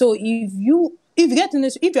 So if you're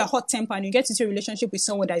hot-tempered and you get into a relationship with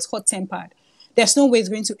someone that is hot-tempered, there's no way it's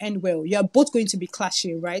going to end well. You're both going to be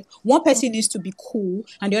clashing, right? One person needs to be cool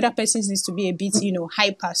and the other person needs to be a bit,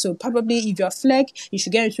 hyper. So probably if you're flag, you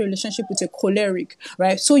should get into a relationship with a choleric,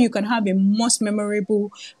 right? So you can have a most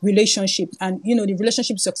memorable relationship and, the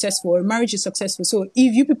relationship is successful or marriage is successful. So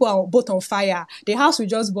if you people are both on fire, the house will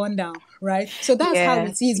just burn down, right? So that's how it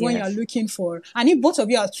Yes, is when you're yes. looking for. And if both of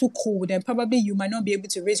you are too cold, then probably you might not be able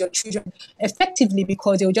to raise your children effectively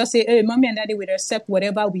because they'll just say, hey, mommy and daddy will accept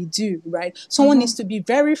whatever we do, right? Someone needs to be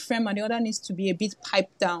very firm and the other needs to be a bit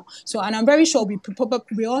piped down. So, and I'm very sure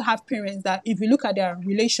we all have parents that if you look at their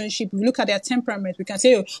relationship, we look at their temperament, we can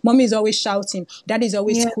say, oh, mommy is always shouting, dad is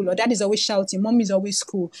always Yeah. cool, or dad is always shouting, mommy is always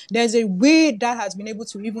cool. There's a way that has been able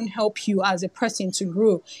to even help you as a person to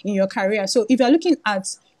grow in your career. So if you're looking at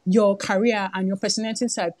your career and your personality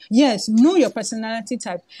type, yes, know your personality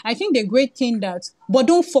type. I think the great thing but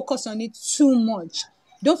don't focus on it too much.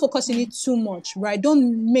 Don't focus on it too much, right?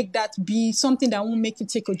 Don't make that be something that won't make you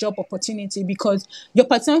take a job opportunity, because your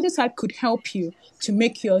personality type could help you to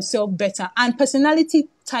make yourself better. And personality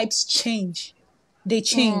types change. They Mm,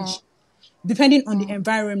 change depending on the mm,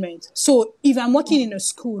 environment. So if I'm working in a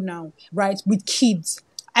school now, right, with kids,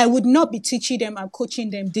 I would not be teaching them and coaching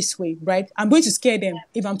them this way, right? I'm going to scare them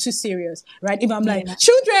if I'm too serious, right? If I'm like, yeah.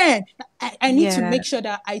 children, I need to Yeah. make sure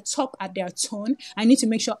that I talk at their tone. I need to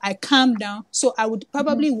make sure I calm down. So I would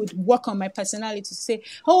probably would work on my personality to say,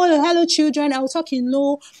 oh, hello, children. I will talk in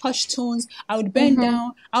low, hush tones. I would bend Mm-hmm.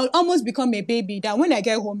 down. I would almost become a baby that when I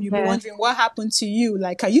get home, you'll be Yes. wondering what happened to you.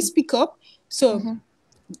 Like, can you speak up? So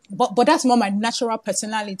but that's more my natural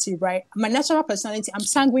personality, right? My natural personality, I'm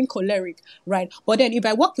sanguine choleric, right? But then if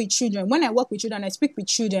I work with children, when I work with children, I speak with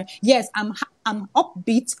children, yes, I'm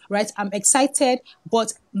upbeat, right? I'm excited,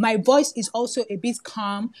 but my voice is also a bit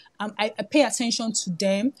calm. I pay attention to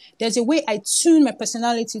them. There's a way I tune my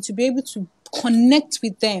personality to be able to connect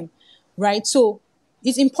with them, right? So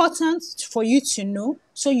it's important for you to know,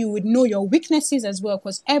 so you would know your weaknesses as well,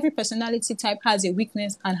 because every personality type has a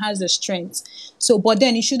weakness and has a strength. So, but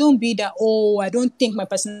then it shouldn't be that, oh, I don't think my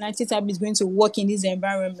personality type is going to work in this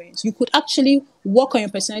environment. You could actually work on your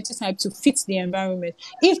personality type to fit the environment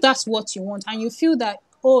if that's what you want, and you feel that,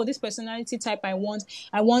 oh, this personality type I want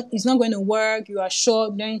is not going to work, you are sure,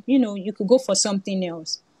 then you could go for something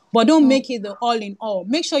else. But don't Mm. make it the all in all.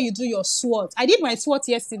 Make sure you do your SWOT. I did my SWOT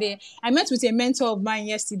yesterday. I met with a mentor of mine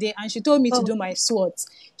yesterday and she told me to Oh, do my SWOT.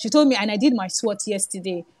 She told me, and I did my SWOT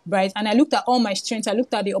yesterday, right? And I looked at all my strengths. I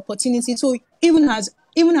looked at the opportunity. So even as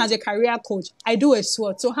a career coach, I do a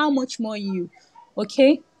SWOT. So how much more you?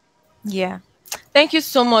 Okay? yeah. Thank you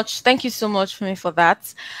so much. Thank you so much for me for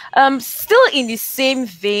that. Still in the same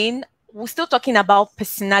vein, we're still talking about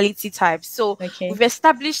personality types. So we've Okay.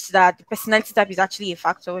 established that the personality type is actually a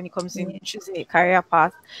factor when it comes in Yeah. choosing a career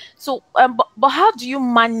path. So, but how do you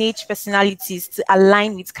manage personalities to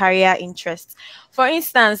align with career interests? For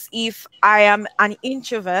instance, if I am an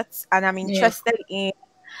introvert and I'm Yeah. interested in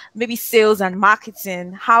maybe sales and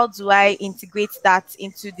marketing, how do I integrate that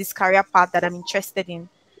into this career path that I'm interested in?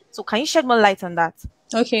 So can you shed more light on that?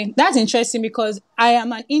 Okay, that's interesting because I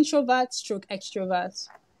am an introvert stroke extrovert.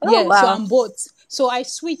 Oh Yeah, so wow. I'm both. So I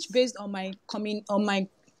switch based on my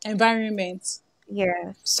environment.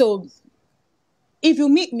 Yeah. So if you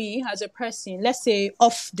meet me as a person, let's say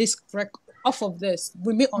off of this,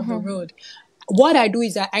 we meet on the Mm-hmm. road. What I do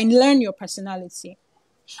is that I learn your personality.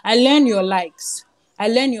 I learn your likes. I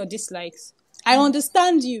learn your dislikes. I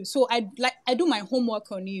understand you. So I do my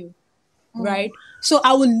homework on you, Mm-hmm. right? So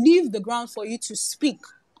I will leave the ground for you to speak,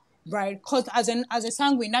 right? Because as a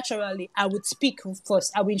sanguine, naturally, I would speak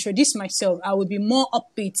first. I would introduce myself. I would be more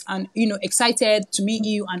upbeat and excited to meet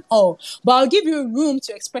you and all. But I'll give you room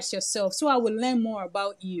to express yourself, so I will learn more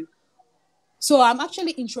about you. So I'm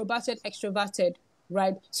actually introverted, extroverted,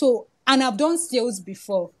 right? So, and I've done sales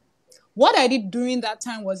before. What I did during that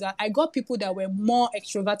time was that I got people that were more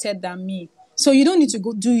extroverted than me. So you don't need to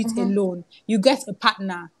go do it Mm-hmm. alone. You get a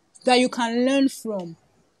partner that you can learn from.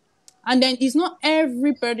 And then it's not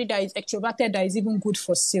everybody that is extroverted that is even good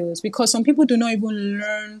for sales, because some people do not even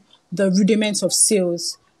learn the rudiments of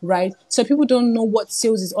sales, right? So people don't know what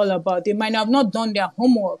sales is all about. They might have not done their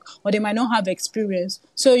homework, or they might not have experience.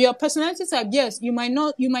 So your personality type, yes,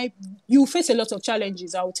 you face a lot of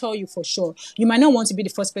challenges. I will tell you for sure. You might not want to be the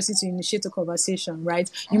first person to initiate a conversation, right?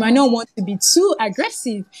 You might Mm-hmm. not want to be too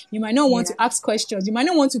aggressive. You might not want Yeah. to ask questions. You might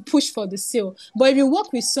not want to push for the sale. But if you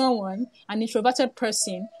work with someone, an introverted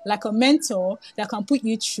person, like a mentor that can put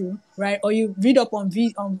you through, right? Or you read up on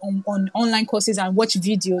online courses and watch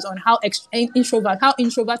videos on how introverted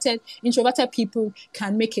people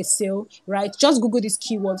can make a sale, right? Just Google these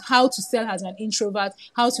keywords: how to sell as an introvert,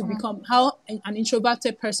 how an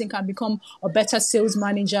introverted person can become a better sales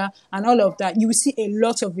manager, and all of that. You will see a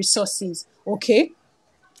lot of resources. Okay.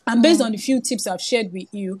 And based on Mm-hmm. the few tips I've shared with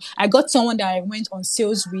you, I got someone that I went on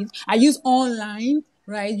sales with. I use online,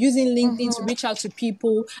 right? Using LinkedIn to Mm-hmm. reach out to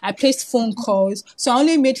people. I placed phone calls. So I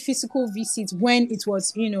only made physical visits when it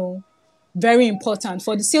was, Very important.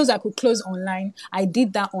 For the sales I could close online, I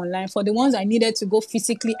did that online. For the ones I needed to go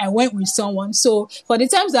physically, I went with someone. So for the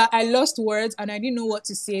times that I lost words and I didn't know what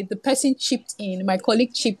to say, the person chipped in, my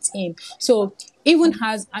colleague chipped in. So even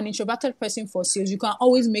as an introverted person for sales, you can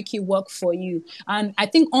always make it work for you. And I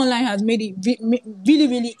think online has made it really,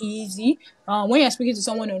 really easy. When you're speaking to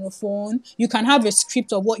someone on the phone, you can have a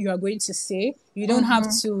script of what you are going to say. You don't have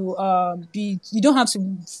to you don't have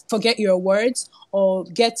to forget your words or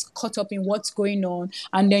get caught up in what's going on.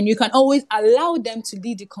 And then you can always allow them to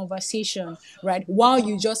lead the conversation, right? While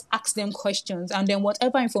you just ask them questions. And then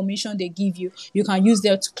whatever information they give you, you can use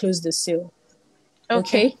there to close the sale.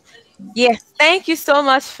 Okay? Yes, thank you so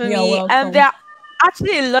much for You're me. There welcome. are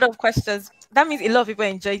actually a lot of questions. That means a lot of people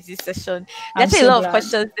enjoyed this session. I'm There's actually a so lot of glad.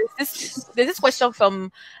 questions. There's this question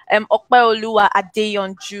from Okpeoluwa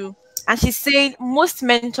Adeyonju, and she's saying most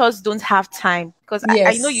mentors don't have time because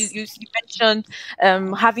I know Yes. you mentioned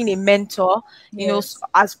having a mentor, Yes.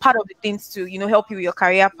 as part of the things to help you with your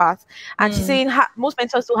career path. And she's saying most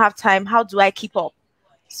mentors don't have time. How do I keep up?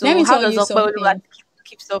 Let So me how tell does you Okpeoluwa something.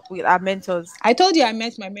 keeps up with our mentors? I told you I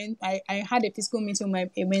met my I had a physical meeting with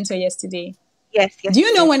a mentor yesterday. Yes, Do yes, you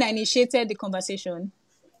you know did. when I initiated the conversation?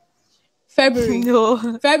 February. No.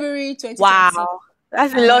 February 2020. Wow.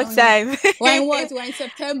 That's a And long time. we're in what? We're in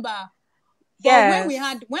September. But Yes.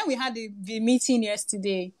 when we had the meeting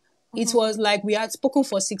yesterday, it was like we had spoken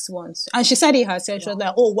for 6 months. And she said it herself. She was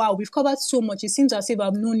like, oh wow, we've covered so much. It seems as if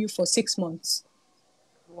I've known you for 6 months.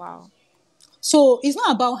 Wow. So it's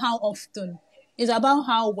not about how often, it's about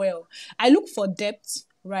how well. I look for depth,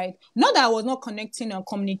 right? Not that I was not connecting or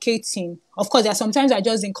communicating. Of course, there are sometimes I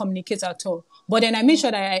just didn't communicate at all. But then I made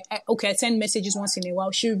sure that I send messages once in a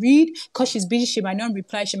while. She read, because she's busy, she might not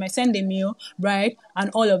reply, she might send a mail, right? And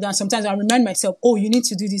all of that. Sometimes I remind myself, oh, you need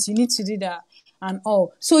to do this, you need to do that. And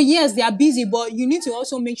all. So yes, they are busy, but you need to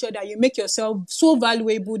also make sure that you make yourself so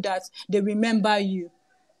valuable that they remember you.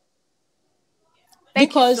 Thank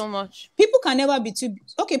you Because so much. people can never be too.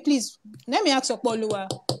 Okay, please let me ask Opoluwa.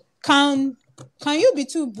 Can can you be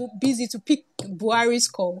too busy to pick Buhari's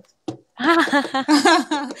call?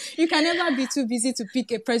 You can never be too busy to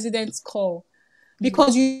pick a president's call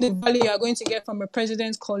because you know the value you are going to get from a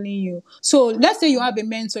president calling you. So let's say you have a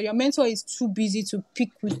mentor. Your mentor is too busy to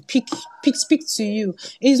speak to you.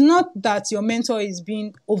 It's not that your mentor is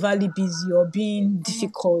being overly busy or being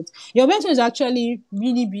difficult. Your mentor is actually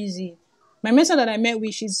really busy. My mentor that I met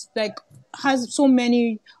with, she's like has so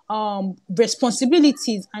many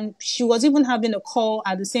responsibilities, and she was even having a call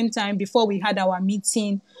at the same time before we had our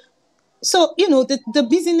meeting. So, the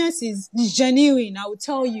business is genuine, I will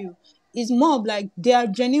tell you. It's more of like they are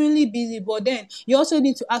genuinely busy, but then you also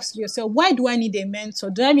need to ask yourself, why do I need a mentor?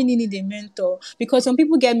 Do I really need a mentor? Because some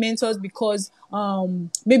people get mentors because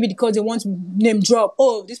maybe because they want to name drop.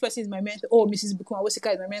 Oh, this person is my mentor. Oh, Mrs. Bukuma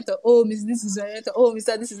Wosika is my mentor. Oh, Mrs. This is my mentor. Oh,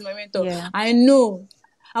 Mr. This is my mentor. Yeah. I know.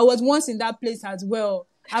 I was once in that place as well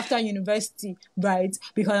after university, right?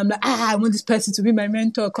 Because I'm like, I want this person to be my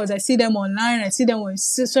mentor because I see them online, I see them on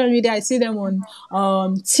social media, I see them on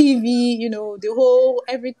TV, the whole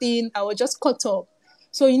everything. I was just caught up.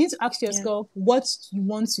 So you need to ask Yeah. yourself what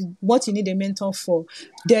you need a mentor for.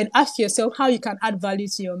 Then ask yourself how you can add value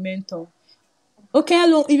to your mentor. Okay,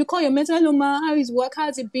 hello. If you call your mentor, hello, ma, how is work?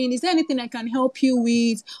 How's it been? Is there anything I can help you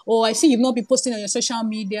with? Or I see you've not been posting on your social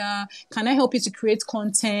media. Can I help you to create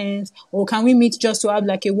content? Or can we meet just to have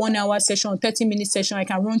like a 1 hour session, 30-minute session? I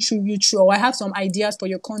can run through you through, or I have some ideas for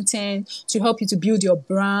your content to help you to build your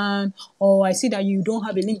brand. Or I see that you don't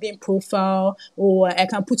have a LinkedIn profile, or I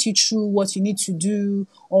can put you through what you need to do.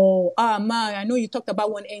 Or, ma, I know you talked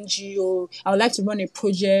about one NGO. I would like to run a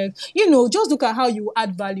project. Just look at how you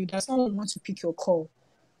add value that someone wants to pick your call.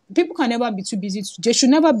 People can never be too busy. They should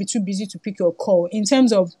never be too busy to pick your call. In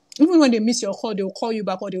terms of, even when they miss your call, they'll call you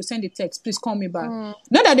back or they'll send a text. Please call me back.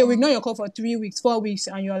 Not that they will ignore your call for 3 weeks, 4 weeks,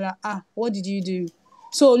 and you're like, what did you do?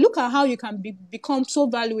 So look at how you can become so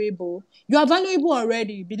valuable. You are valuable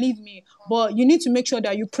already, believe me, but you need to make sure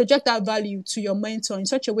that you project that value to your mentor in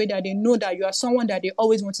such a way that they know that you are someone that they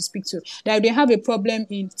always want to speak to. That if they have a problem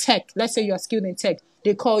in tech, let's say you are skilled in tech,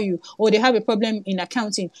 they call you. Or they have a problem in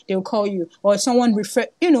accounting, they'll call you. Or someone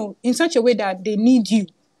in such a way that they need you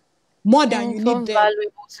more than you need So them.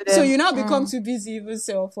 valuable to So them. you now become too busy even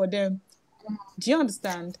so for them. Do you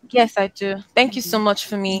understand? Yes, I do. Thank you so much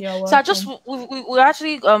for me. You're So I just welcome. we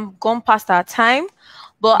actually gone past our time,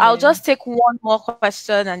 but I'll Yeah. just take one more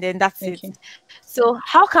question and then that's it. Okay. So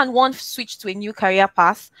how can one switch to a new career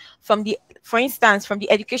path for instance, from the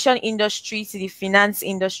education industry to the finance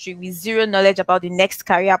industry with zero knowledge about the next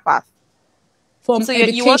career path? From So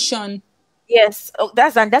you want education. yes,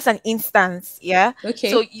 that's an instance, yeah. So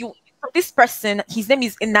Okay. this person, his name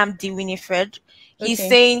is Nnamdi Winifred. He's Okay.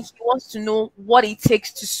 saying he wants to know what it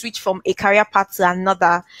takes to switch from a career path to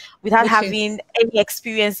another without Okay. having any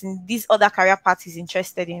experience in these other career paths he's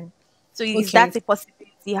interested in. So is Okay. that a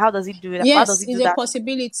possibility? How does he do it? How does Yes, he it's do a that?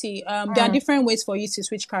 possibility. There are different ways for you to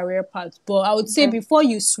switch career paths, but I would say Okay. before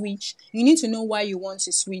you switch, you need to know why you want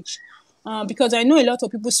to switch. Because I know a lot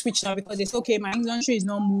of people switch now because it's okay. My industry is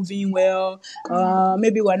not moving well.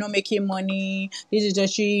 Maybe we're not making money. This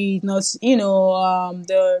industry is not,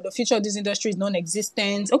 the future of this industry is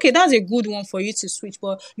non-existent. Okay, that's a good one for you to switch,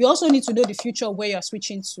 but you also need to know the future of where you're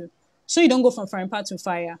switching to, so you don't go from frying pan to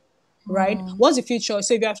fire. Right? What's the future?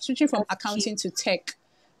 So if you're switching from That's cute. accounting to tech,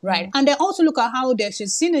 right? And then also look at how there's a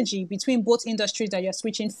synergy between both industries that you're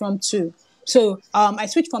switching from to. So I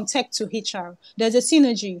switched from tech to HR. There's a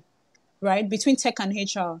synergy, right, between tech and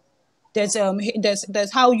HR. There's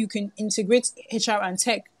how you can integrate HR and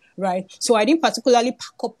tech, right? So I didn't particularly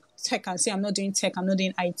pack up tech and say I'm not doing tech, I'm not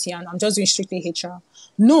doing IT, and I'm just doing strictly HR.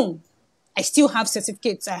 No, I still have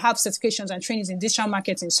certificates. I have certifications and trainings in digital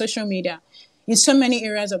marketing, social media, in so many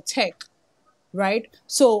areas of tech, right?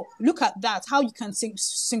 So look at that, how you can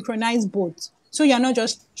synchronize both. So you're not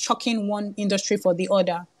just chucking one industry for the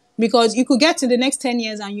other. Because you could get to the next 10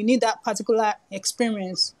 years and you need that particular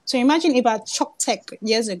experience. So imagine if I chucked tech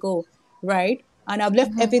years ago, right? And I've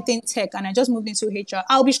left everything tech and I just moved into HR.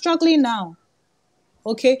 I'll be struggling now.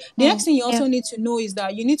 Okay. The next thing you Yeah. also need to know is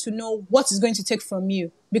that you need to know what it's going to take from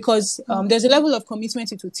you, because there's a level of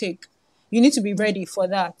commitment it will take. You need to be ready for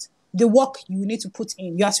that. The work you need to put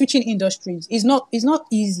in. You are switching industries. It's not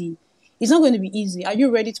easy. It's not going to be easy. Are you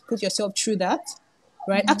ready to put yourself through that?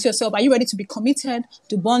 Right? Ask yourself, are you ready to be committed,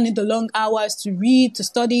 to burn in the long hours, to read, to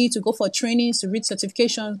study, to go for trainings, to read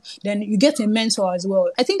certifications? Then you get a mentor as well.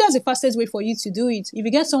 I think that's the fastest way for you to do it. If you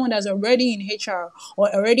get someone that's already in HR or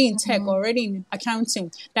already in tech or already in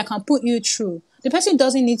accounting that can put you through, the person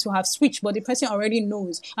doesn't need to have switched, but the person already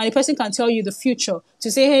knows. And the person can tell you the future to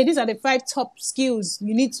say, hey, these are the 5 top skills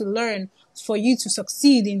you need to learn for you to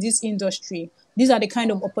succeed in this industry. These are the kind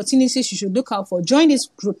of opportunities you should look out for. Join this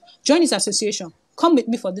group, join this association, come with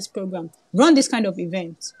me for this program, run this kind of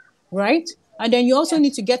event, right? And then you also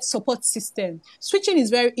need to get support system. Switching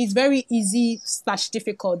is very easy /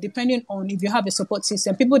 difficult depending on if you have a support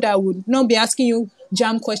system. People that would not be asking you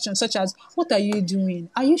jam questions such as, what are you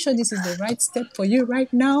doing? Are you sure this is the right step for you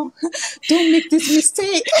right now? Don't make this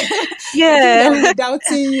mistake. People that will Yeah. be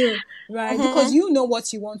doubting you, right? Because you know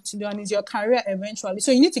what you want to do and it's your career eventually.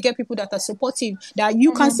 So you need to get people that are supportive, that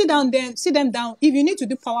you can sit them down. If you need to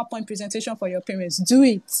do PowerPoint presentation for your parents, do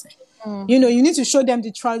it. You need to show them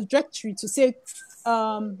the trajectory to say,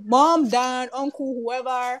 mom, dad, uncle,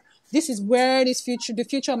 whoever, this is where the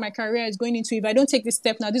future of my career is going into. If I don't take this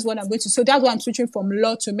step now, this is what I'm going to. So that's why I'm switching from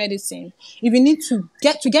law to medicine. If you need to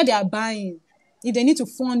get their buy-in, if they need to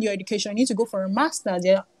fund your education, you need to go for a master.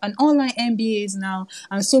 There are an online MBAs now,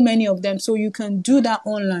 and so many of them. So you can do that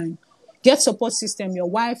online. Get support system, your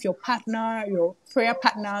wife, your partner, your prayer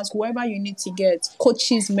partners, whoever you need to get,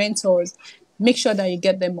 coaches, mentors. Make sure that you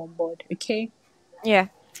get them on board, okay? Yeah.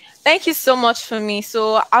 Thank you so much for me.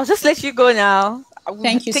 So I'll just let you go now.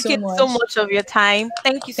 Thank I've you so taken so much. much of your time.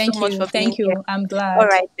 Thank you so Thank much you. for being Thank here. you. I'm All glad.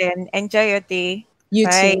 right then. Enjoy your day. You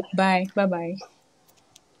Bye. too. Bye. Bye-bye.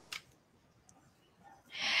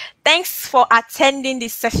 Thanks for attending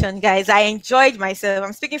this session, guys. I enjoyed myself.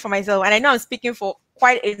 I'm speaking for myself, and I know I'm speaking for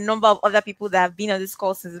quite a number of other people that have been on this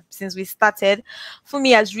call since we started. For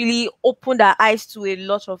me, has really opened our eyes to a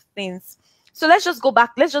lot of things. So let's just go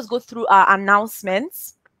back. Let's just go through our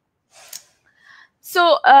announcements.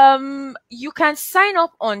 So you can sign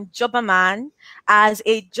up on Jobberman as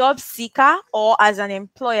a job seeker or as an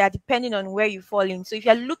employer, depending on where you fall in. So if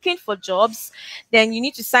you're looking for jobs, then you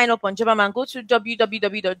need to sign up on Jobberman. Go to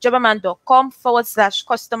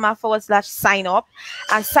www.jobberman.com/customer/sign up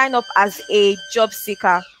and sign up as a job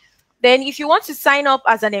seeker. Then if you want to sign up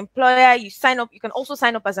as an employer, you can also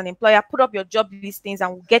sign up as an employer, put up your job listings,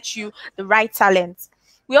 and we'll get you the right talent.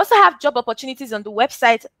 We also have job opportunities on the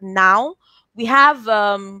website now. We have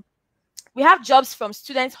jobs from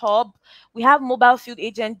Student Hub. We have mobile field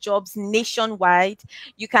agent jobs nationwide.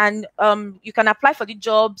 You can apply for the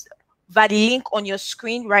jobs via the link on your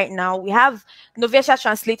screen right now. We have Novetia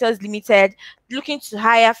Translators Limited looking to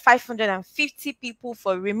hire 550 people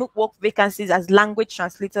for remote work vacancies as language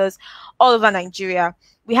translators all over Nigeria.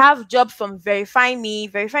 We have jobs from Verify Me.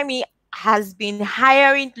 Verify Me has been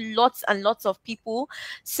hiring lots and lots of people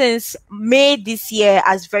since May this year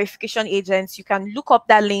as verification agents. You can look up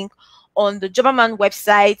that link on the Jobberman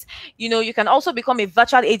website. You can also become a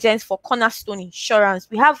virtual agent for Cornerstone Insurance.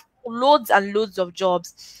 We have loads and loads of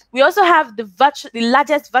jobs. We also have the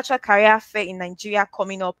largest virtual career fair in Nigeria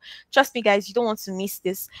coming up. Trust me, guys, you don't want to miss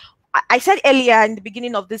this. I said earlier in the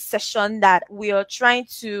beginning of this session that we are trying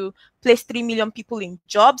to place 3 million people in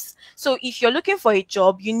jobs. So if you're looking for a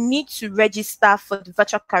job, you need to register for the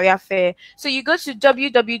virtual career fair. So you go to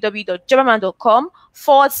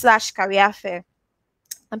www.jobberman.com/career fair.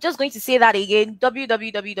 I'm just going to say that again,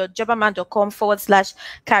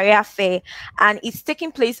 www.jobberman.com/career fair. And it's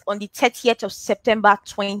taking place on the 30th of September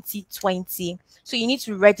 2020. So you need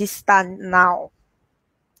to register now.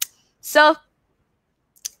 So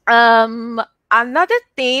another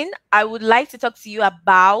thing I would like to talk to you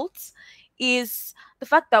about is the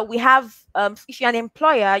fact that we have, if you're an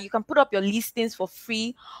employer, you can put up your listings for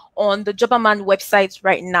free on the Jobberman website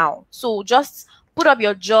right now. So just put up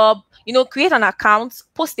your job, create an account,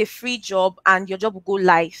 post a free job, and your job will go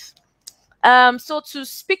live. So to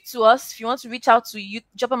speak to us, if you want to reach out to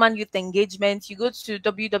Jobberman Youth Engagement, you go to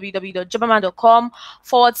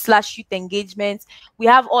www.jobberman.com/youth engagement. We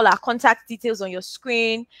have all our contact details on your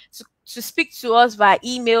screen. To speak to us via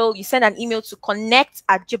email, you send an email to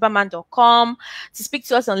connect@jobberman.com. To speak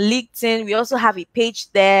to us on LinkedIn, we also have a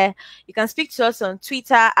page there. You can speak to us on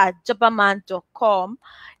Twitter @jobberman.com,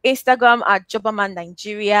 Instagram @Jobberman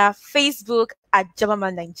Nigeria, Facebook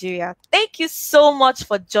 @Jobberman Nigeria. Thank you so much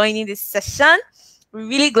for joining this session. We're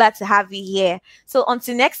really glad to have you here. So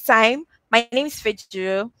until next time, my name is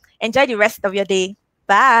Fejiro. Enjoy the rest of your day.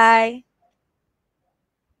 Bye.